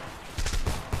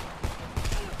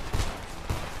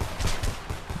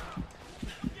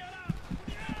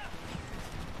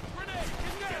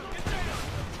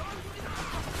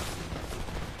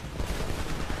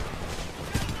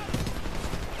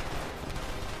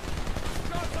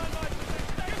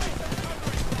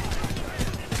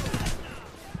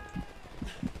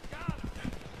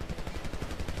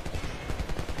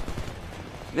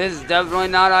 This is definitely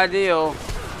not ideal.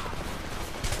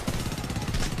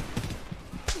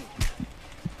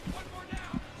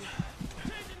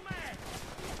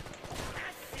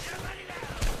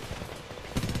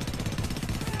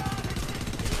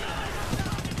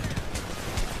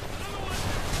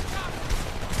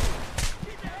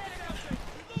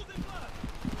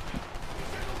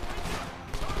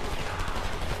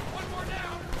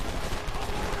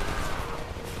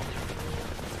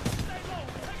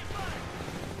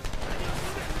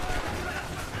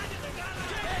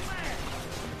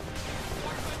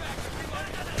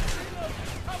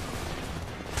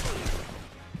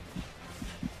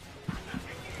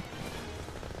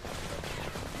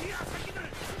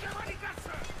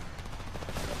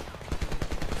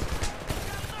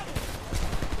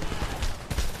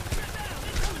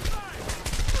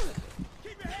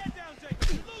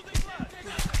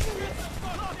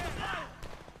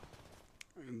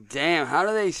 Damn, how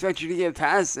do they expect you to get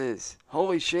past this?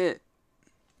 Holy shit.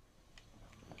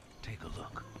 Take a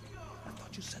look. I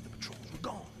thought you said the patrols were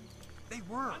gone. They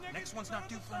were. Next one's not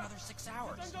due for another 6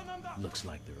 hours. Looks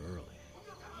like they're early.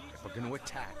 If we're gonna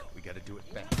attack, we gotta do it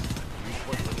fast.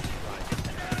 Reinforce the surprise.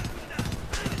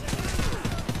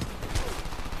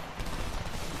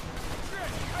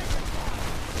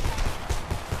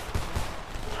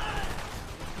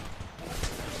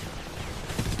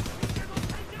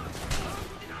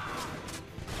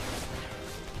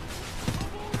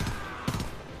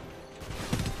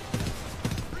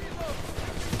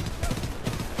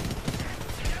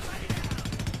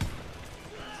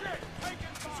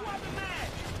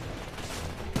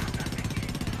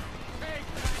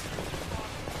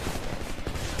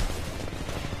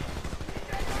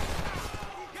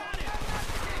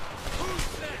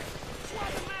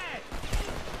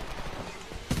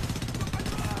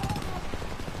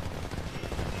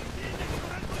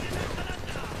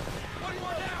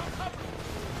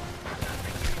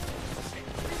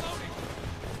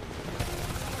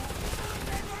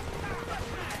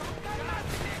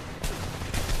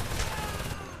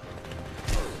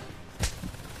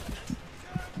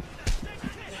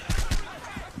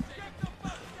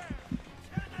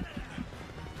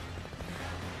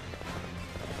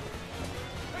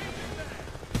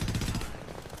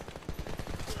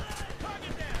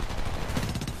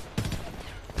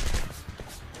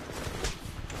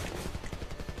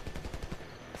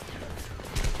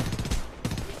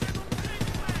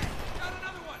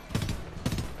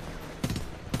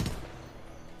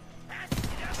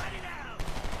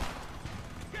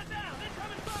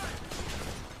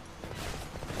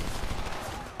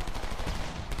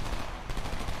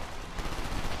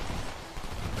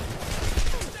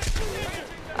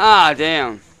 Ah,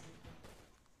 damn.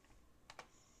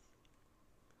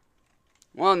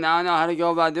 Well, now I know how to go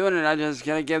about doing it. I just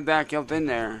gotta get back up in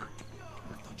there. I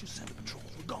thought you said the patrols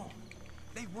were gone.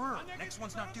 They were. Next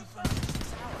one's not due for another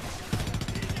 6 hours.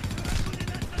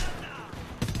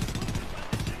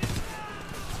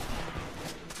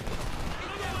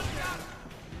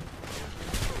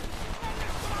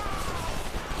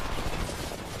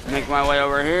 Make my way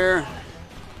over here.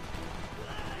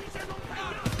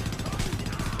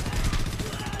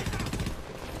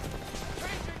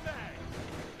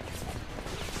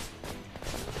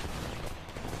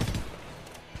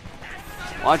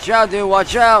 Watch out, dude,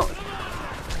 watch out.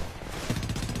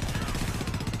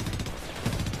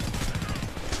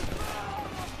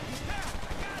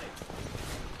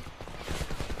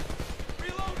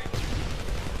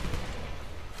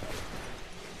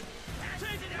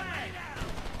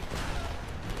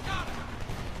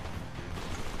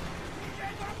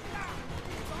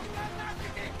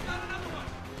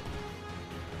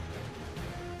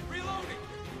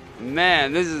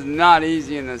 Man, this is not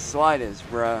easy in the slightest,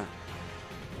 bruh.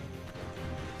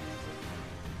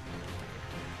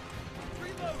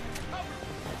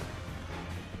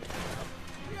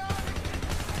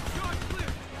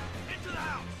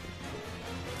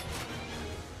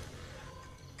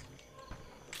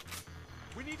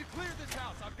 We need to clear this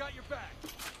house. I've got your back.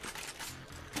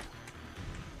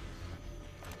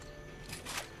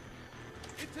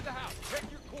 Into the house. Check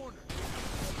your corner. Take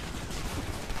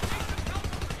some help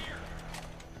over here.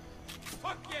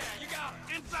 Fuck yeah, you got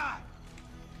it. Inside.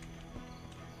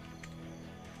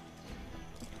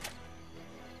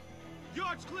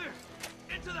 Yard's clear.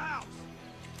 Into the house.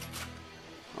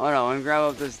 Hold on, let me grab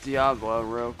up this Diablo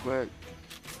real quick.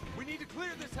 We need to clear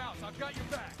this house. I've got your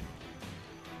back.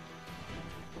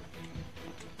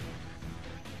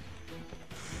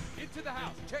 Into the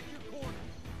house. Check your corner.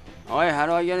 Oh wait, how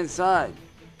do I get inside?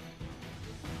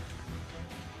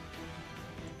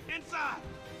 Inside.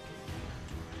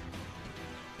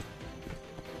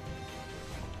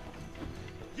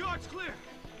 Yard's clear.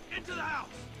 Into the house.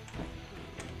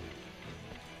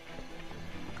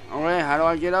 Oh wait, how do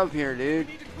I get up here, dude?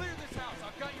 We need to clear this house.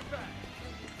 I've got your back.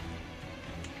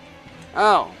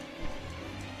 Oh.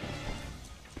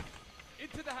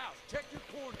 Into the house. Check your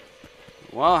corner.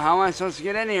 Well, how am I supposed to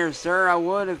get in here, sir? I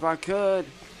would if I could.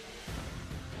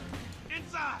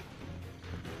 Inside.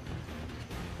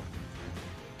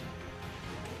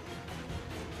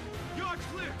 Yard's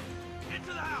clear.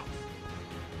 Into the house.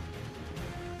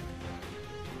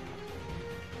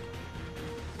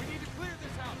 We need to clear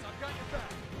this house. I've got your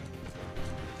back.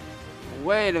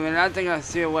 Wait a minute, I think I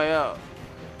see a way up.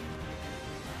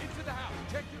 Into the house.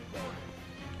 Check your corner.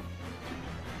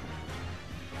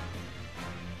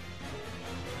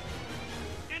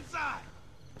 Inside.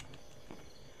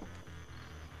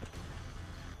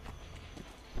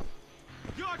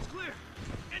 Yard's clear.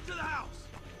 Into the house.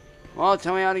 Well,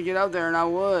 tell me how to get up there and I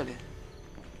would.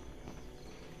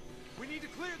 We need to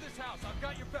clear this house. I've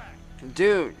got your back.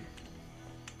 Dude.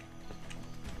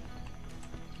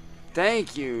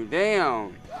 Thank you,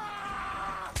 damn.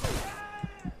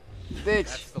 Bitch.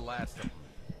 That's the last of them.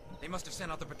 They must have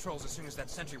sent out the patrols as soon as that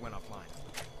sentry went offline.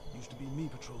 Used to be me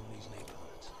patrolling these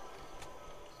neighborhoods.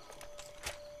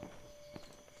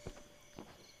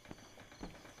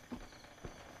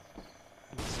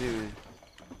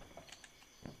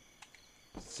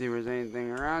 Let's see if there's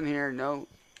anything around here. No.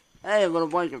 Hey, a little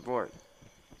blanket fort.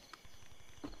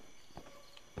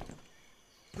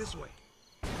 This way.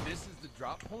 This is the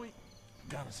drop point?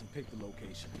 Donaldson picked the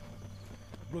location.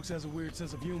 Brooks has a weird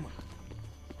sense of humor.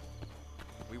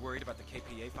 We worried about the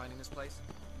KPA finding this place?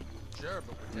 Sure,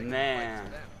 but we're taking Man. the fight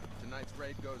to them. Tonight's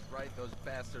raid goes right, those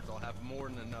bastards will have more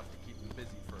than enough to keep them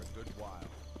busy for a good while.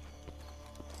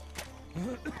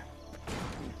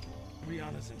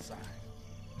 Rihanna's inside.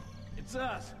 It's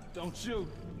us. Don't shoot.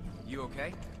 You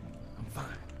okay? I'm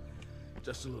fine.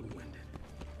 Just a little winded.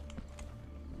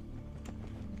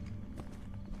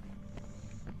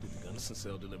 Did the Gunnison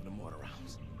cell deliver the mortar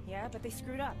rounds? Yeah, but they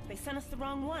screwed up. They sent us the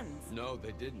wrong ones. No,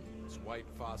 they didn't. It's white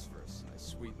phosphorus. I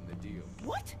sweetened the deal.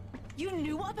 What? You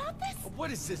knew about this?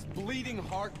 What is this bleeding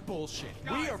heart bullshit?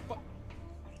 Guys. We are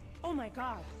Oh my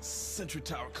god. Sentry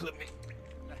tower clipped me.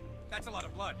 That's a lot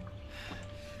of blood.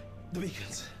 The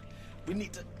beacons. We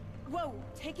need to... Whoa,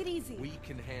 take it easy. We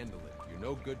can handle it. You're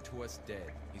no good to us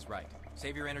dead. He's right.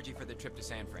 Save your energy for the trip to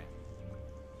San Fran.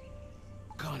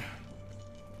 Connor.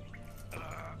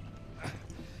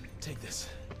 Take this.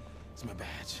 It's my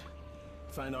badge.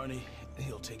 Find Arnie, and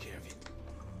he'll take care of you.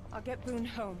 I'll get Boone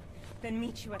home, then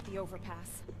meet you at the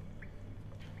overpass.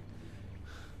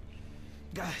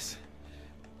 Guys,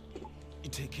 you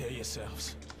take care of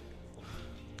yourselves.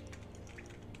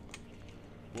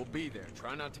 We'll be there.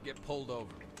 Try not to get pulled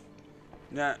over.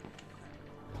 That's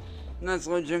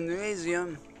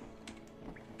Gymnasium.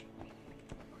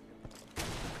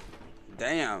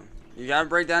 Damn. You gotta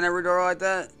break down every door like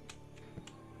that?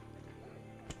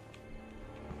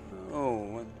 Oh,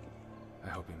 what? I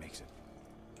hope he makes it.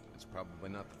 It's probably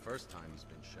not the first time he's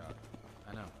been shot.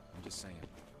 I know. I'm just saying.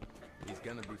 He's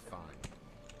gonna be fine.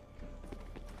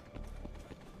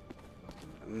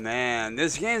 Man,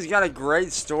 this game's got a great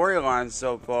storyline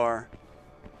so far.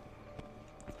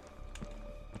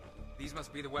 These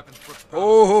must be the weapons Brooks.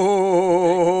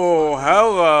 Oh,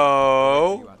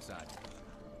 hello.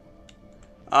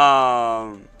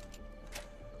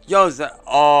 Yo, is that?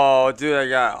 Oh, dude, I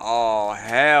got. Oh,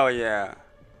 hell yeah.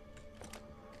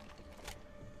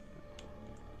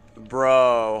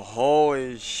 Bro,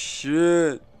 holy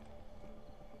shit.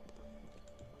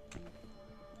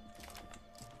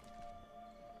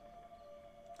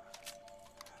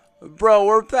 bro,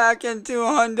 we're packing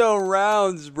 200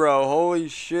 rounds, bro. Holy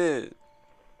shit.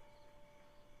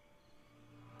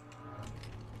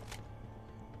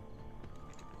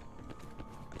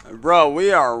 Bro,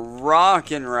 we are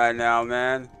rocking right now,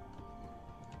 man.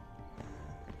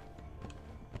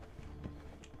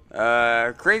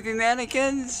 Crazy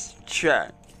mannequins?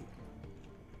 Check.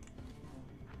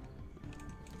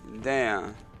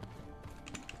 Damn.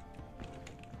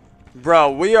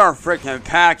 Bro, we are freaking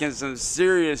packing some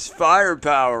serious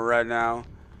firepower right now.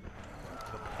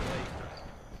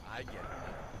 I get it.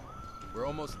 We're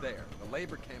almost there. The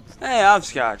labor camp is... Hey,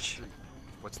 hopscotch.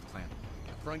 What's the plan?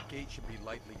 The front gate should be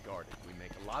lightly guarded. We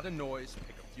make a lot of noise,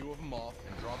 pick a few of them off,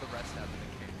 and draw the rest out of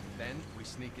the camp. Then we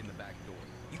sneak in the back door.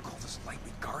 You call this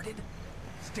lightly guarded?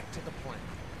 Stick to the plan.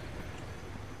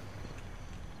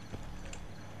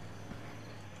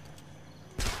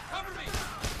 Cover me!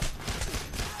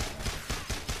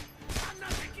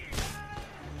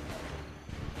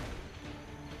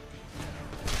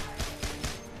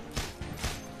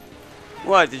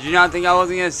 What, did you not think I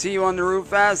wasn't gonna see you on the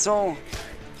roof, asshole?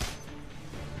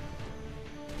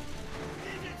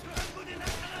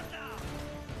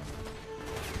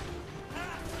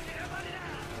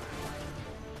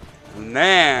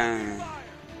 Man.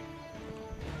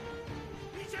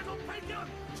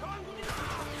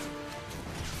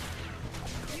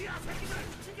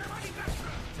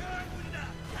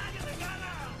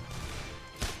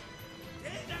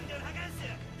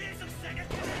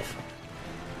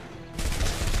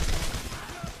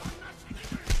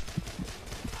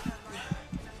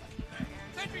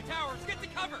 Sentry towers, get to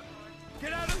cover!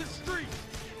 Get out of the street!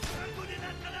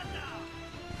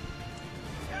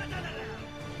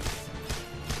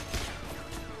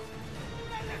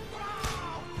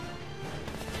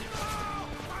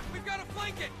 We've got to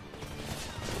flank it!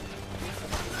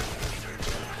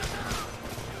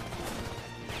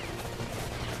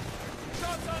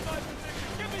 Shots on my position!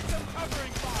 Give me some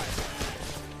covering fire!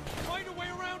 Find a way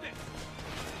around it!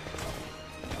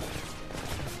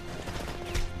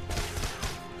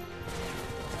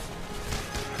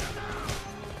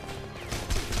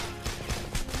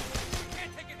 We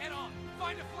can't take it head on!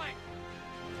 Find a flank!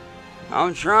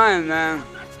 I'm trying, man.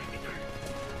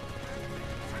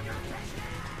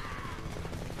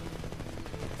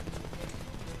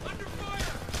 Under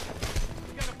fire!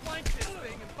 We gotta flank this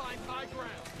thing and find high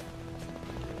ground.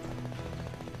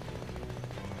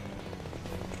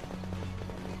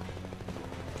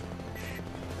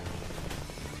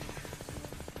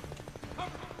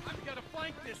 Cover! I've gotta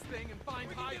flank this thing and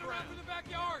find high ground. We can get around to the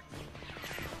backyard.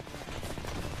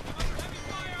 Under heavy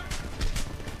fire!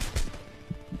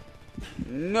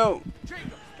 No.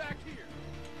 Jacobs, back here.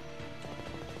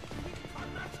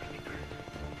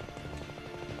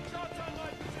 Shots on my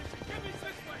position. Give me this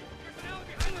way. There's an alley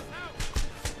behind this house.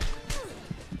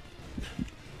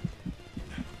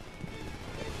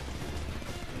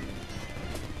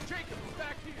 Jacobs,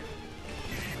 back here.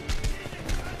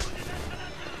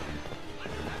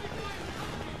 Under heavy fire.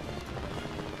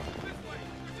 This way.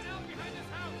 There's an alley behind this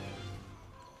house.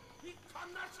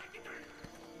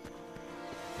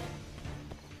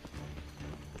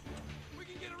 We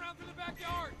can get around to the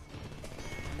backyard.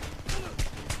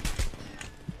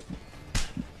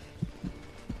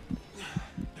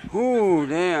 Ooh,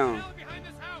 damn. Behind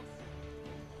this house.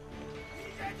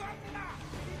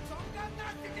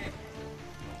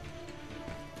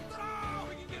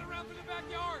 We can get around to the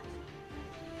backyard.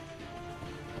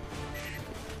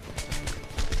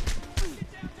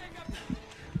 Get down, Jacob.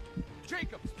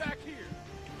 Jacobs, back here.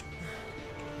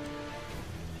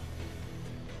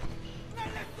 There's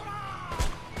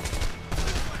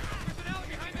an alley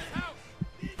behind this house.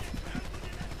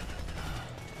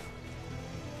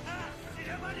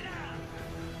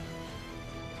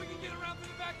 We can get around to the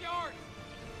backyard.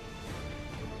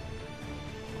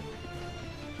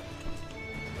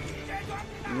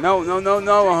 No, no, no,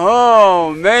 no.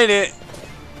 Oh, made it.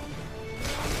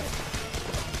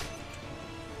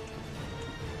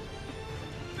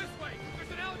 This way.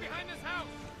 There's an alley behind this house.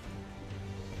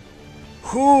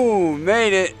 Whoo,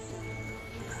 made it.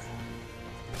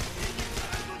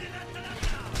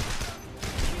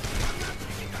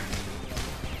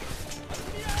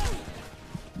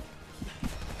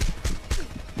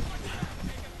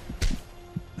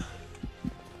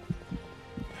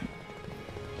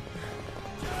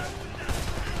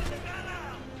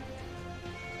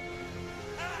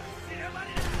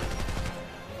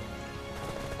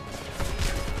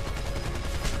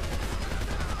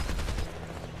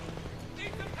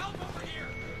 Need some help over here.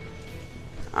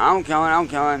 I'm coming, I'm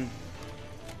coming.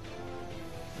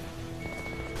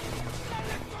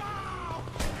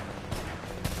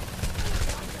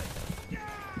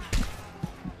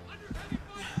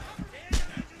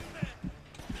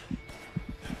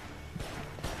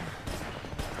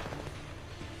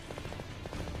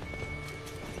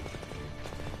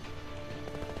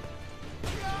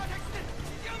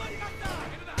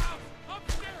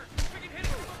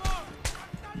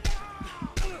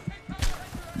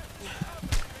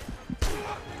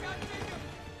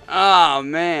 Oh,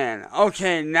 man.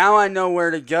 Okay, now I know where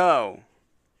to go.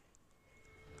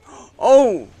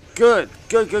 Oh, good.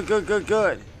 Good, good, good, good,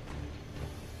 good.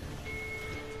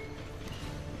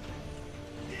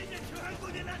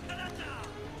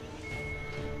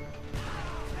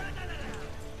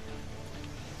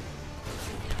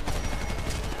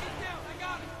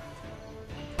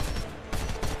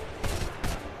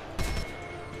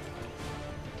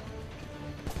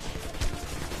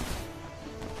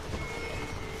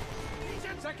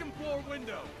 Second floor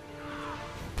window.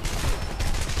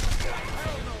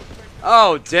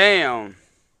 Oh, damn.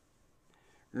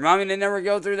 Remind me to never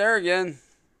go through there again.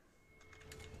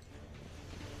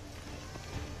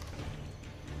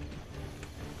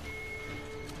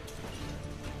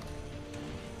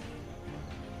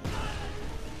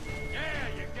 Yeah,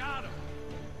 you got him.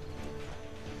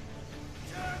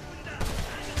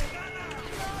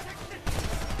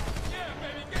 Yeah,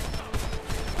 baby, get some.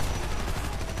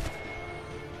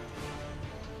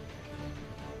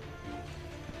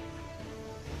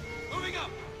 Moving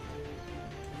up.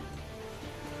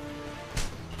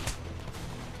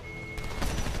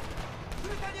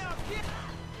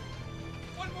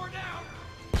 One more down.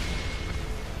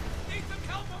 Need some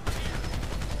help over here.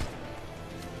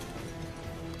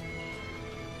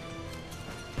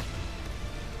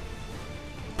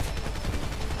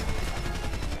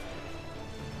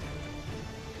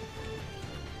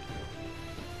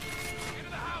 Into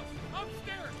the house.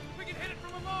 Upstairs. We can hit it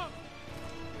from above.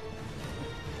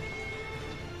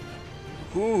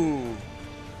 Ooh.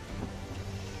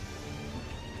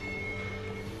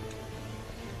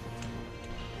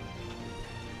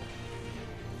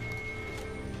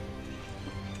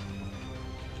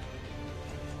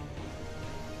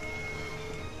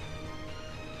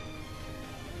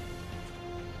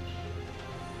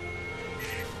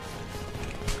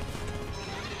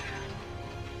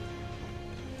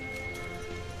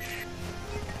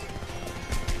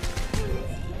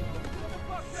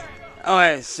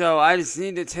 Okay, so I just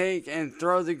need to take and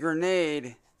throw the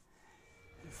grenade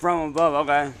from above.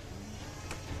 Okay.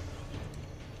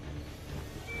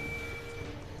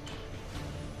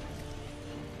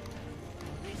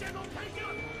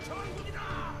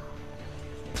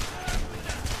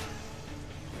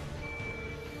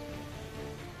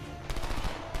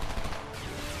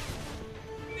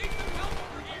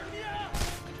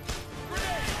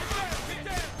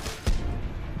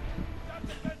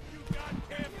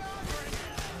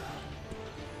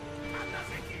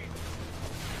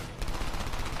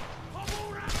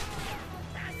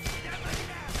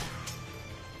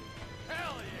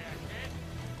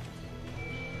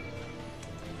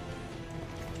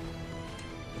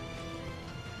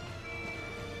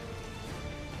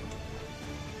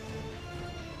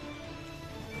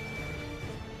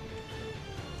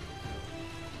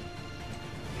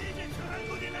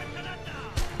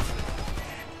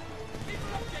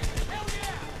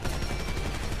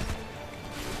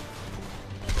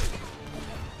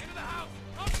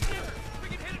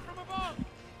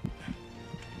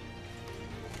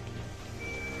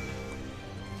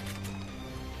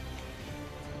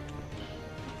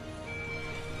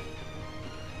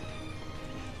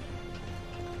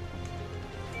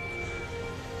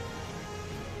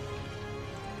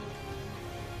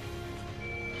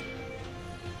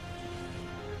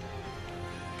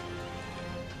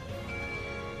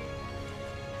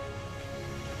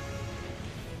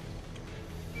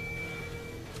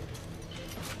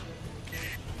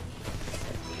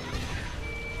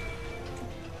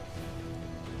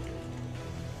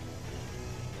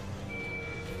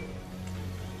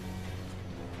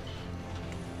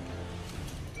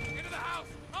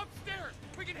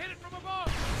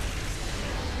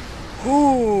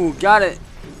 Ooh, got it.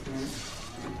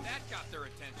 That got their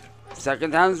attention.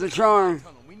 Second time's the charm.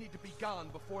 We need to be gone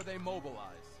before they mobilize.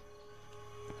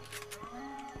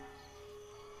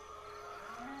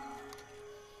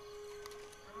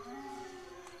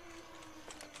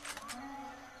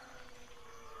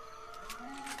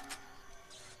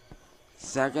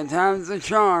 Second time's the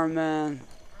charm, man.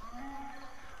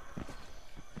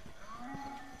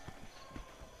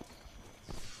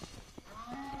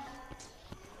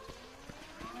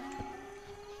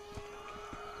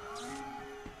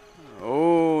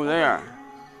 Oh, there.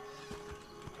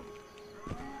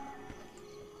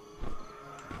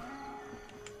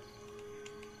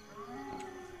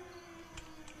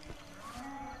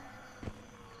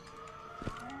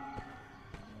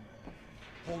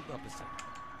 Hold up a second.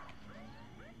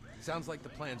 Sounds like the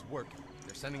plan's working.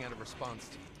 They're sending out a response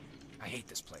team. I hate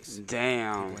this place.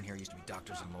 Damn. People in here used to be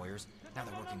doctors and lawyers. Now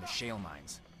they're working the shale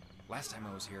mines. Last time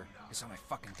I was here, I saw my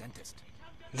fucking dentist.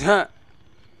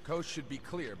 Coast should be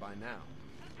clear by now.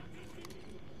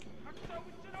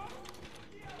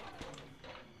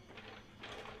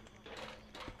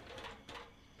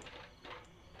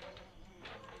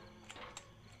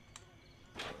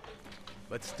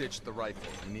 Let's ditch the rifle.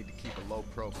 We need to keep a low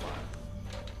profile.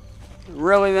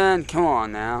 Really, man? Come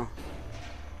on now.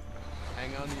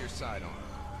 Hang on to your sidearm.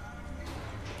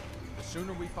 The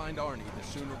sooner we find Arnie, the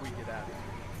sooner we get out of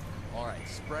here. Alright,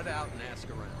 spread out and ask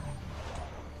around.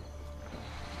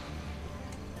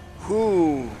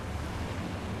 Who?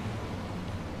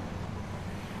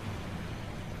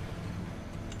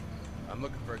 I'm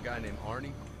looking for a guy named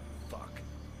Arnie. Fuck.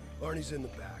 Arnie's in the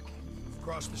back.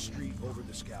 Across the street, over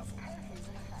the scaffold.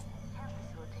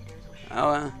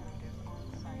 Oh,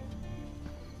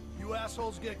 You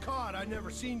assholes get caught. I've never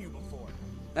seen you before.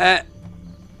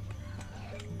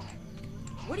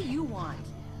 What do you want?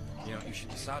 You know, you should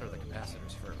desolder the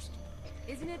capacitors first.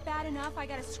 Isn't it bad enough I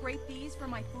gotta scrape these for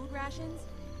my food rations?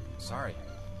 Sorry.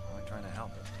 I'm trying to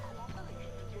help.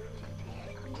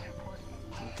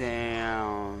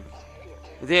 damn.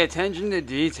 The attention to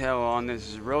detail on this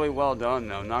is really well done,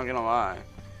 though. Not gonna lie.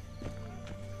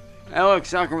 Hey, look,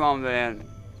 Soccer Mom van.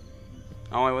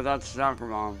 Only without Soccer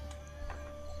Mom.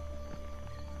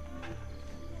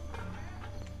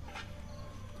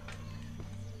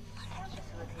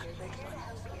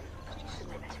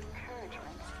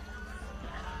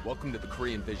 Welcome to the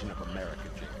Korean vision of America,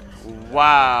 Jacob.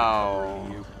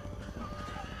 Wow.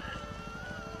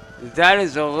 That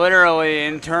is literally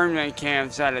internment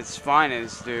camps at its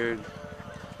finest, dude. You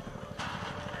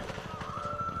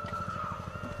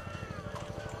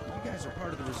guys are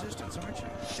part of the resistance, aren't you?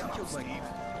 Shut up, Steve.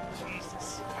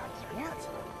 Jesus. What?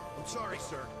 I'm sorry,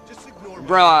 sir. Just ignore me.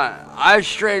 Bruh, I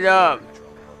straight up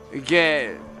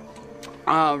get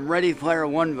Ready Player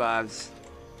One vibes.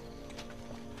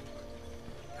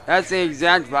 That's the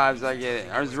exact vibes I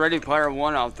get. I was Ready Player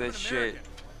One off this shit.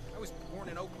 I was born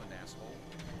in Oakland, asshole.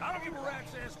 I don't give a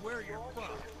rat's ass where you're from.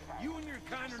 You and your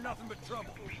kind are nothing but trouble.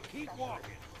 Keep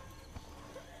walking.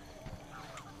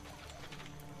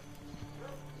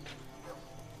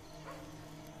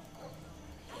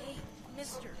 Hey,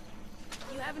 mister.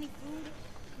 Do you have any food?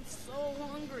 I'm so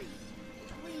hungry.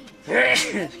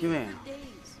 Please. Come here.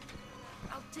 Days.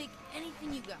 I'll take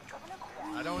anything you got.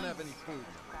 I don't have any food.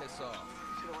 Piss off.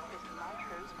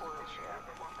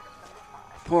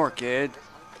 Poor kid.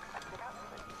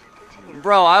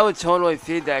 Bro, I would totally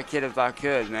feed that kid if I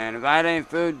could, man. If I had any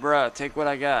food, bro, take what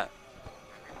I got.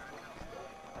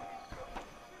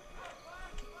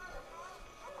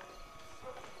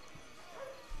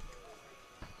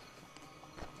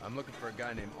 I'm looking for a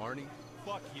guy named Arnie.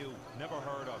 Fuck you. Never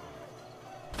heard of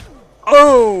him.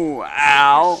 Oh,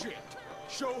 ow. Shit.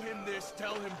 Show him this.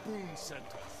 Tell him Boone sent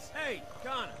us. Hey,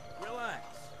 Connor, relax.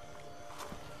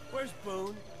 Where's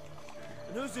Boone?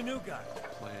 And who's the new guy?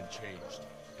 Plan changed.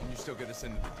 Can you still get us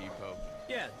into the depot?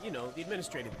 Yeah, you know, the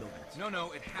administrative buildings.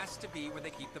 No, it has to be where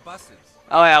they keep the buses.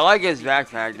 Oh, yeah, I like his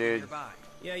backpack, dude.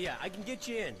 Yeah, I can get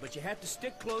you in, but you have to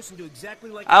stick close and do exactly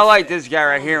like I like this guy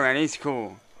right here, man. He's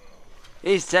cool.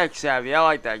 He's tech savvy. I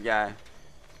like that guy.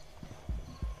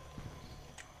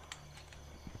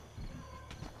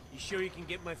 You sure you can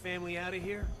get my family out of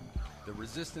here? The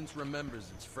Resistance remembers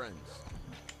its friends.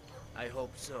 I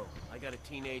hope so. I got a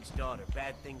teenage daughter.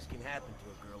 Bad things can happen to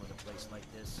a girl in a place like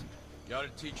this. You ought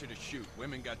to teach her to shoot.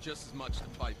 Women got just as much to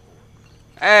fight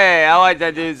for. Hey, I like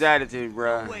that dude's attitude,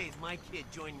 bro. No way is my kid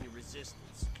joining the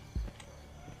resistance.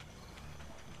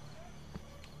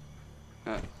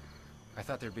 I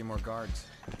thought there'd be more guards.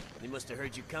 They must have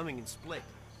heard you coming and split.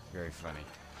 Very funny.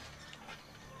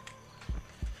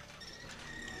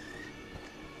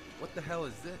 What the hell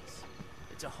is this?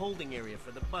 It's a holding area for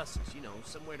the buses, you know,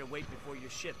 somewhere to wait before your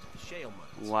shift at the shale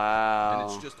mines. Wow.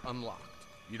 And it's just unlocked.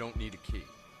 You don't need a key.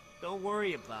 Don't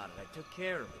worry about it. I took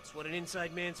care of it. It's what an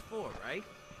inside man's for, right?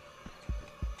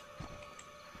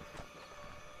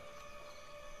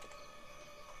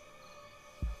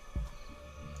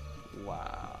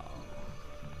 Wow.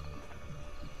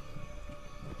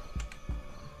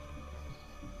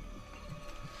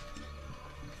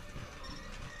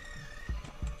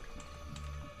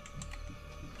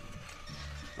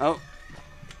 Oh.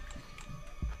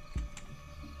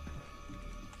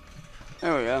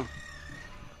 There we go.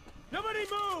 Nobody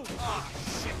move! Oh,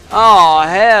 shit. Oh,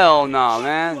 hell no,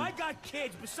 man. I got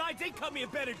kids. Besides, they cut me a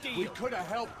better deal. We could have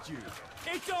helped you.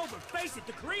 It's over. Face it,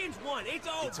 the Koreans won. It's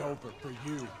over. It's over for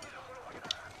you.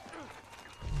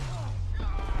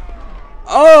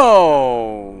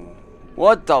 Oh!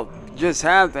 What the just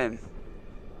happened?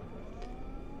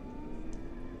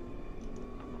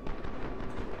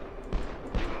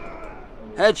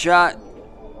 Headshot.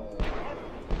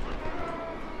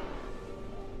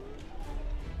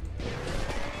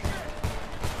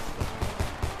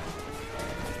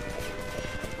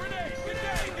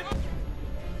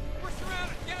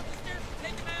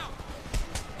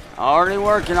 Already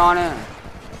working on it.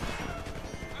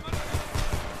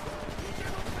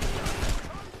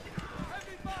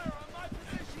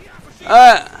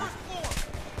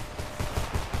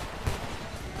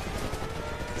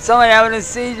 Somebody having a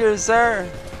seizure, sir.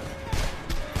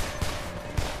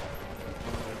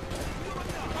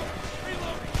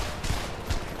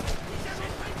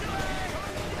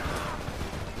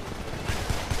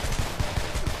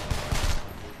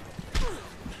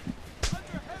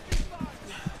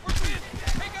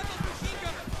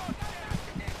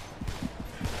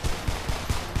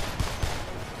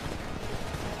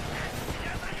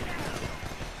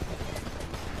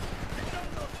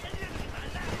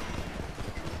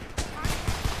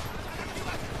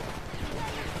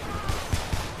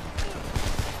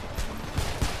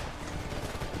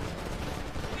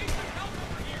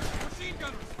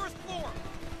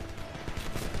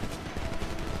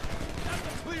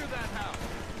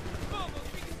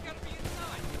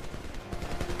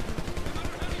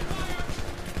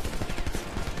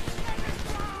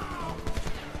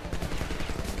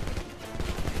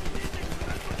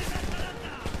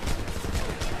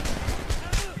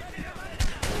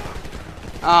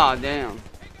 Oh, damn.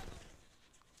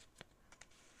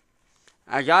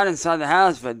 I got inside the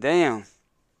house, but damn.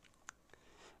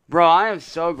 Bro, I am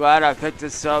so glad I picked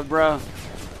this up, bro.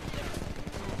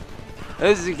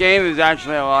 This game is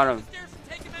actually a lot of...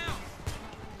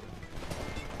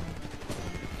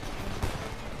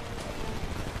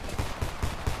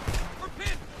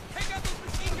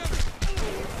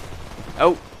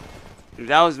 Oh.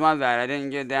 That was my bad. I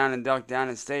didn't get down and duck down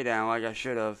and stay down like I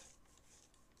should have.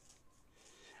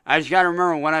 I just gotta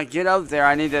remember, when I get up there,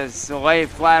 I need to lay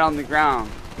flat on the ground.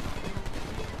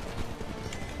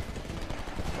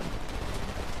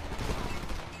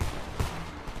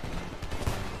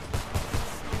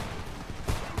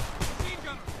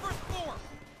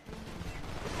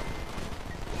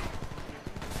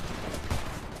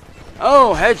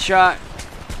 Oh, headshot.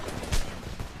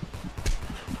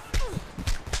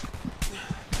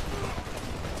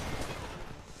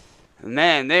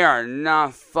 Man, they are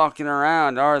not fucking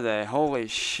around, are they? Holy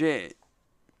shit.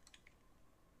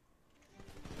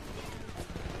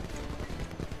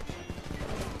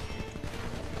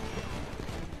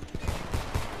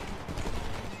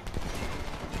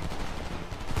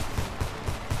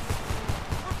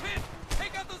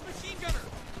 Take out those machine gunners.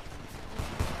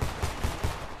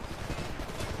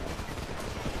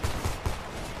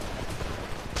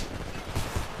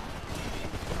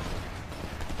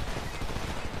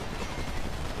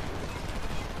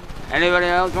 Anybody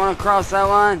else want to cross that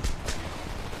line?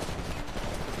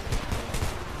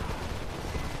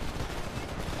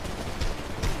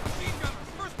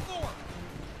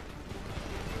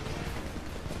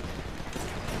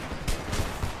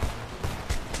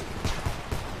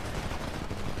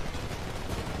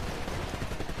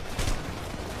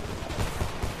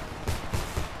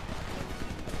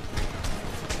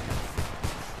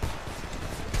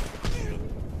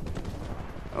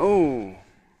 Oh.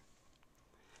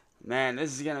 Man,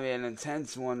 this is gonna be an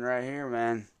intense one right here,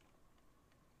 man.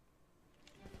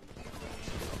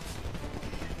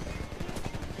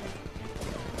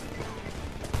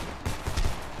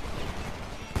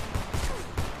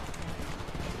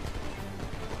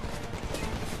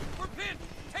 We're pinned!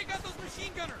 Take out those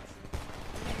machine gunners!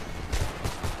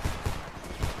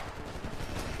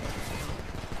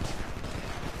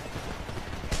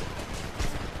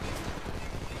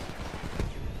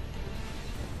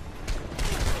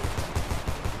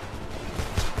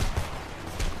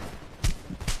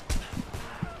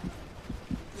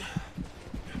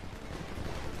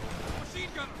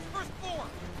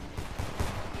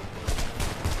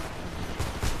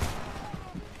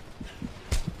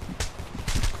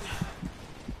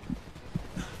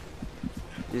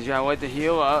 You just gotta wait to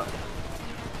heal up.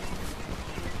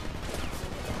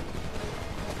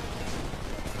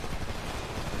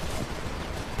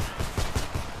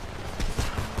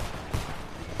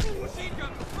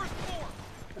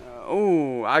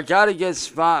 Oh, I gotta get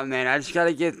spot, man. I just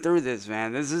gotta get through this,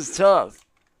 man. This is tough.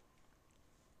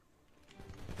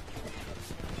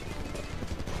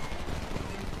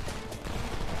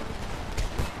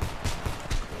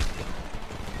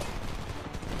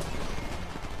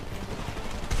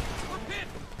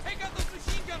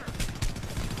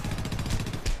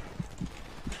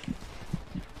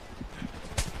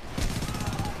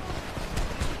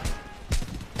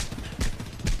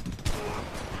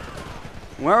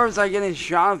 Where was I getting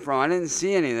shot from? I didn't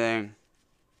see anything.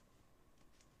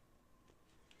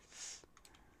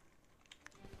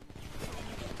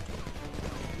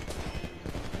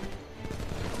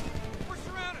 We're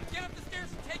surrounded. Get up the stairs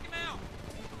and take him out.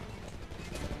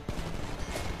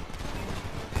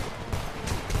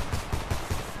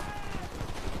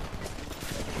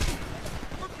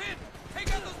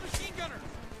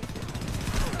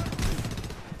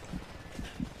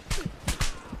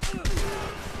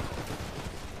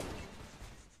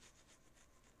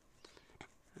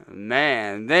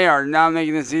 Man, they are not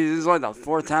making this easy. This is like the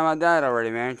 4th time I died already,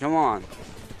 man. Come on.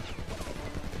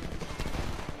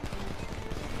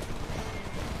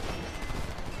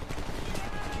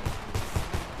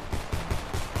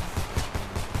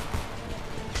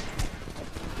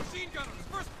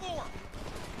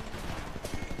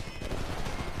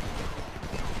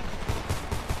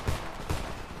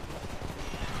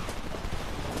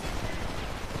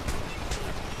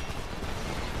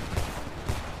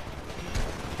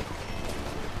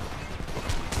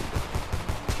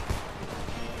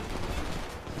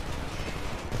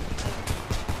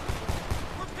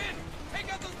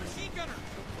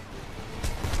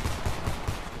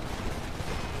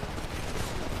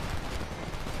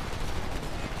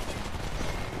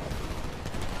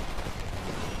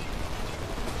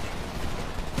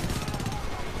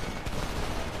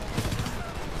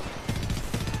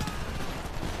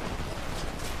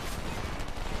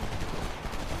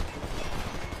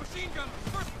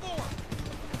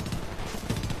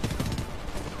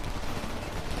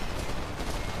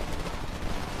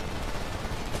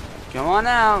 Come on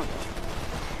out.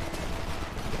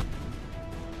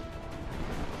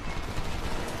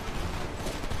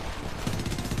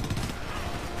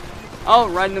 Oh,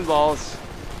 right in the balls.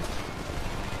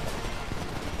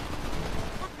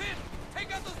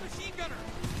 Take out those machine gunners.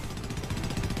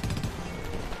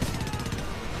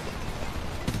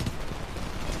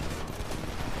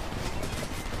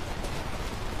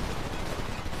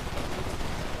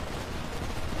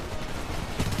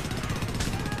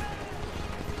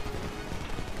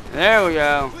 There we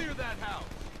go. Clear that house.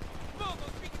 Mo,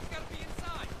 those beacons gotta be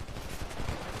inside.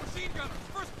 Machine gunners,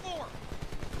 first floor.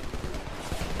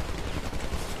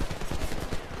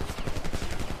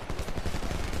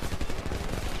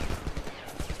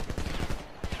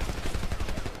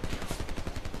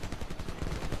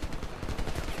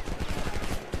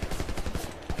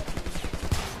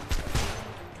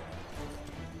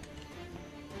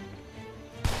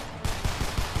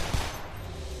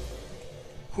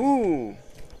 Whoo.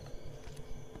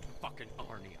 Fucking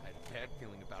Arnie. I had a bad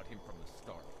feeling about him from the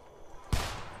start.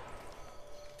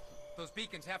 Those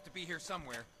beacons have to be here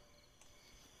somewhere.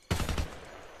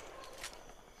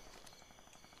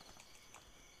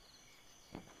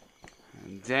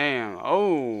 Damn.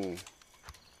 Oh.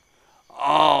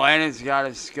 Oh, and it's got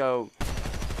a scope.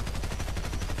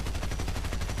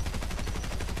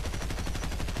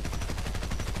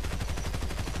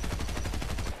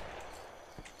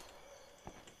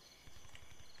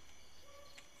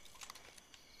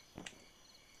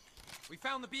 We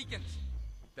found the beacons.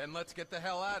 Then let's get the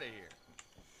hell out of here.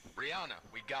 Brianna,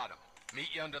 we got him. Meet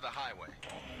you under the highway.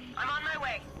 I'm on my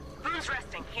way. Boone's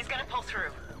resting. He's gonna pull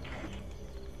through.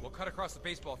 We'll cut across the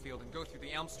baseball field and go through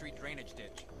the Elm Street drainage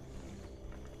ditch.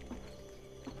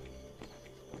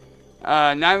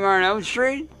 Nightmare on Elm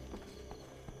Street?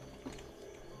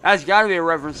 That's gotta be a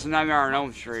reference to Nightmare on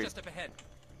Elm Street. Just up ahead.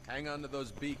 Hang on to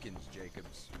those beacons,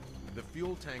 Jacobs. The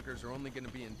fuel tankers are only going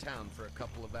to be in town for a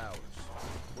couple of hours.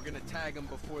 We're going to tag them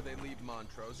before they leave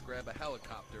Montrose, grab a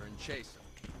helicopter, and chase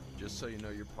them. Just so you know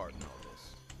your part in all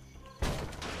this.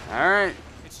 Alright.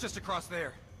 It's just across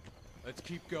there. Let's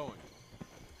keep going.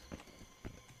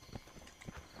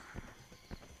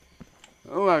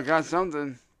 Oh, I got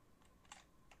something.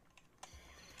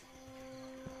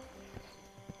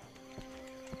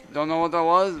 Don't know what that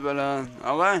was, but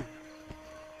okay.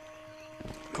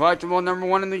 Collectible number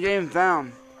 1 in the game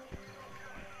found.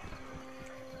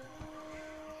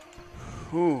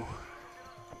 Whew.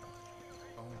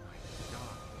 Oh my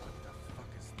god, what the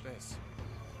fuck is this?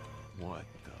 What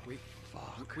the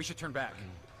fuck? We should turn back.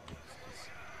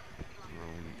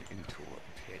 Thrown into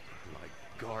a pit like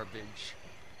garbage.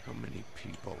 How many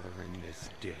people are in this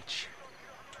ditch?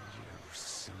 You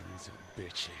sons of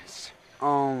bitches.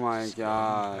 Oh my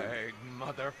god. Scumbag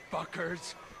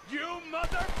motherfuckers! You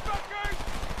motherfuckers!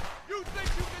 You think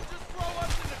you can just throw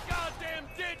us in the goddamn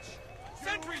ditch?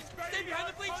 Sentries! Stay behind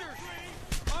the bleachers!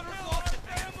 Honor's lost it.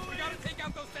 We gotta take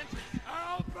out those sentries.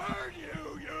 I'll burn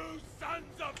you, you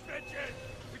sons of bitches!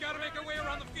 We gotta make our way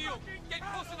around the field. Get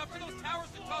close enough to those towers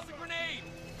to toss a grenade.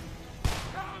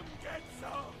 Come get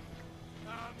some!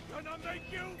 I'm gonna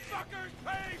make you fuckers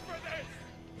pay for this!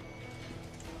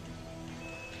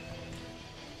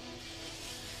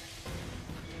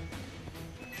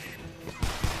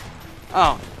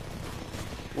 Oh.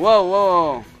 Whoa,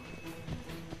 whoa.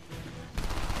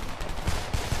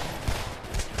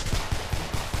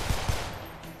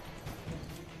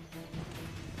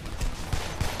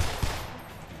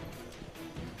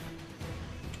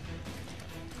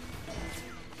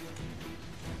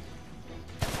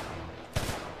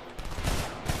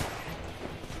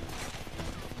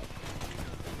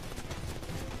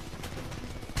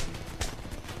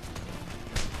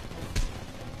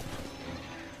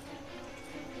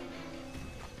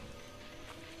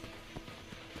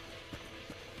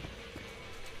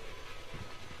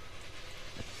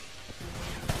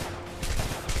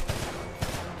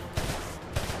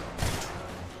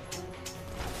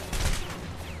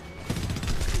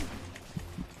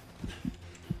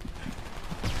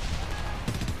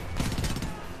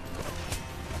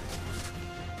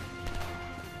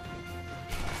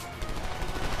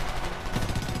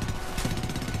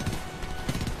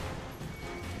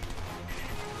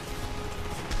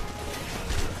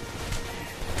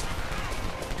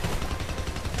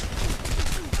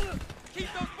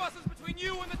 between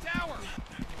you and the tower!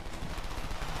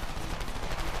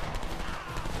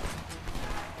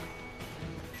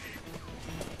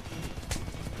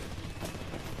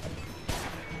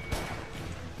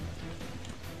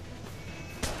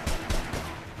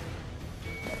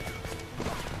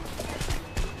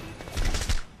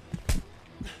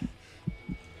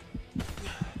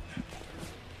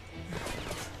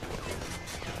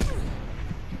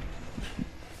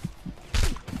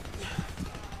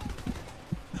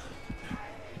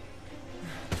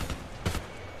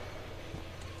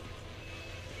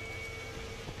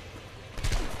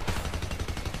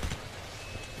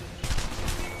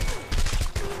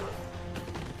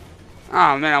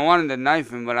 Oh man, I wanted to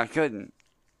knife him, but I couldn't.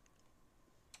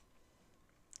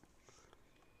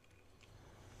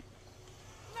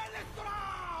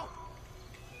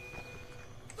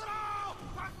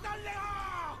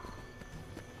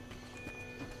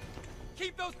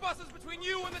 Keep those buses between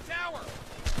you and the tower!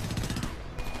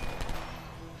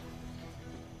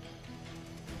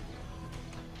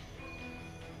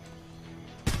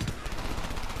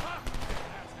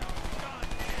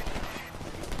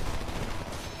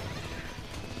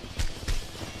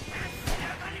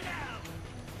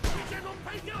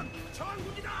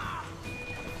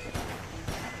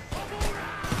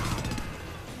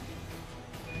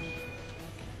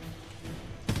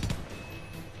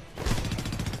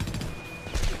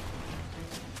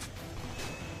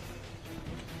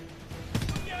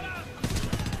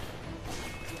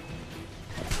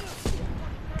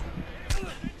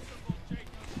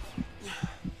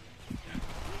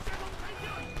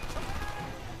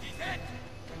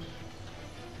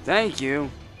 Thank you.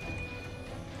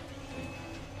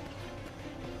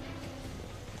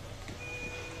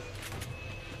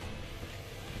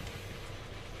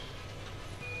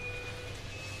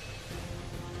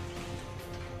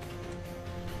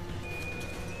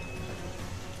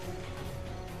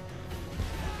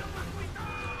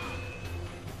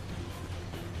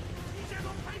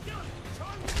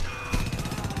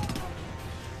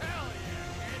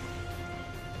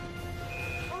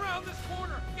 Around this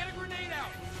corner! Get a grenade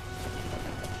out!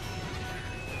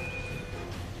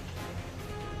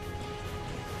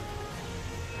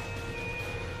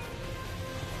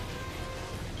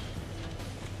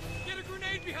 Get a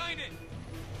grenade behind it!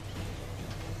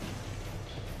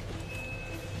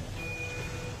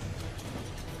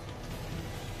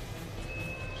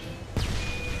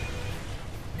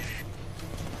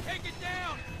 Take it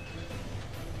down!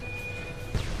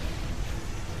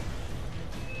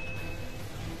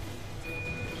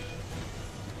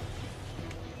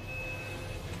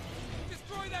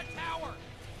 Destroy that tower!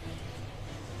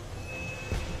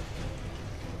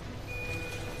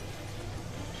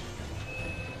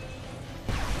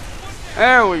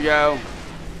 There we go.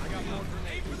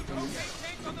 Aim for the propane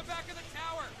tank on the back of the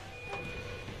tower!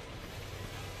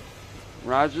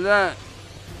 Roger that.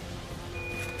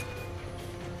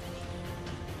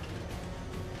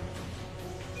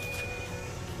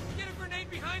 Get a grenade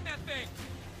behind that thing!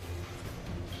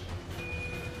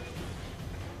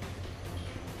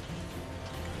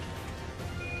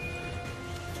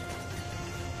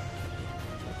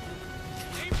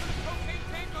 Aim for the propane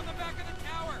tank on the back of the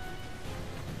tower!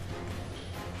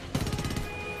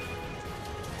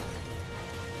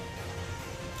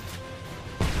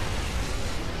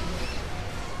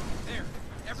 There,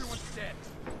 everyone's dead.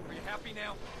 Are you happy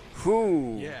now?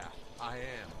 Whew. Yeah, I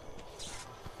am.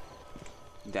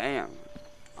 Damn.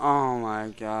 Oh my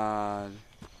god.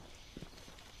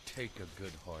 Take a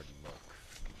good hard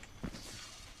look.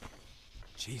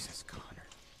 Jesus, Connor.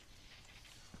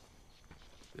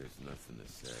 There's nothing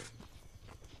to say.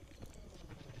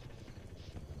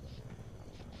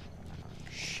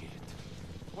 Shit.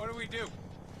 What do we do?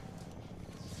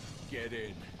 Get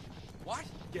in. What?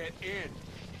 Get in.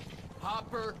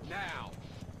 Hopper, now.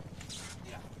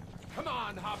 Yeah. Come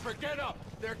on, Hopper, get up.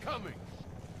 They're coming.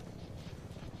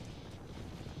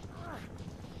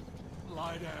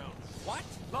 Lie down. What?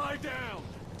 Lie down.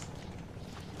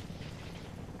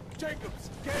 Jacobs,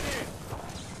 get in.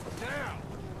 Now.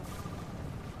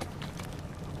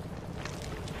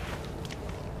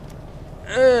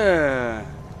 Ugh.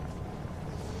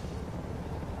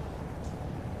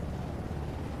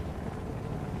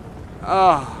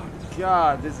 Oh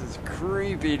god, this is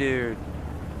creepy, dude.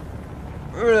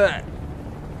 Ugh.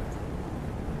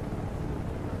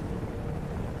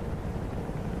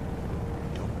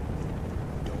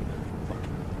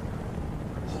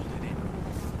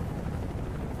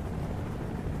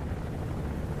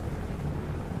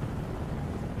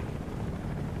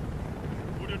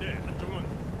 무료대 한정은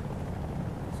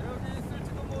저기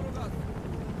있을지도 모르겠어.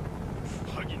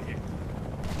 확인해.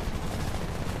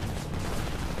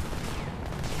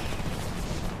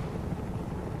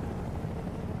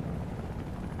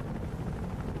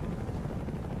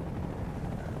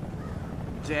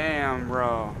 Damn,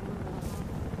 bro.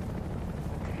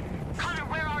 Connor,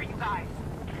 where are you guys?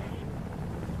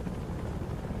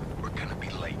 We're gonna be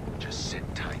late. Just sit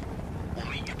tight. We'll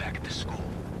meet you back at the school.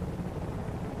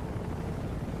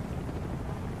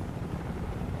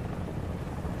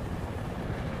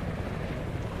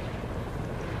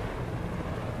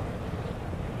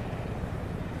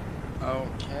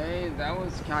 Okay, that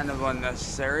was kind of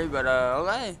unnecessary, but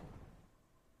okay.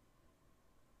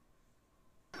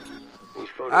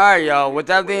 Alright, y'all, with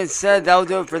that being said, that'll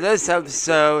do it for this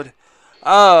episode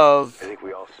of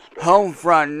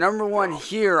Homefront, #1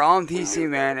 here on PC,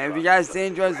 man. If you guys did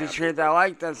enjoy this, be sure to hit that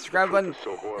like, that subscribe button,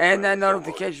 and that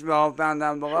notification bell found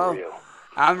down below.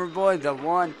 I'm your boy, the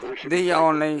one, the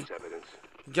only,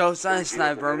 Ghost Eye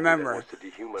Sniper. Remember,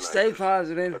 stay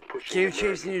positive, keep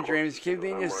chasing your dreams, keep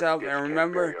being yourself, and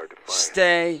remember,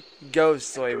 stay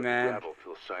ghostly, man.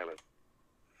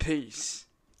 Peace.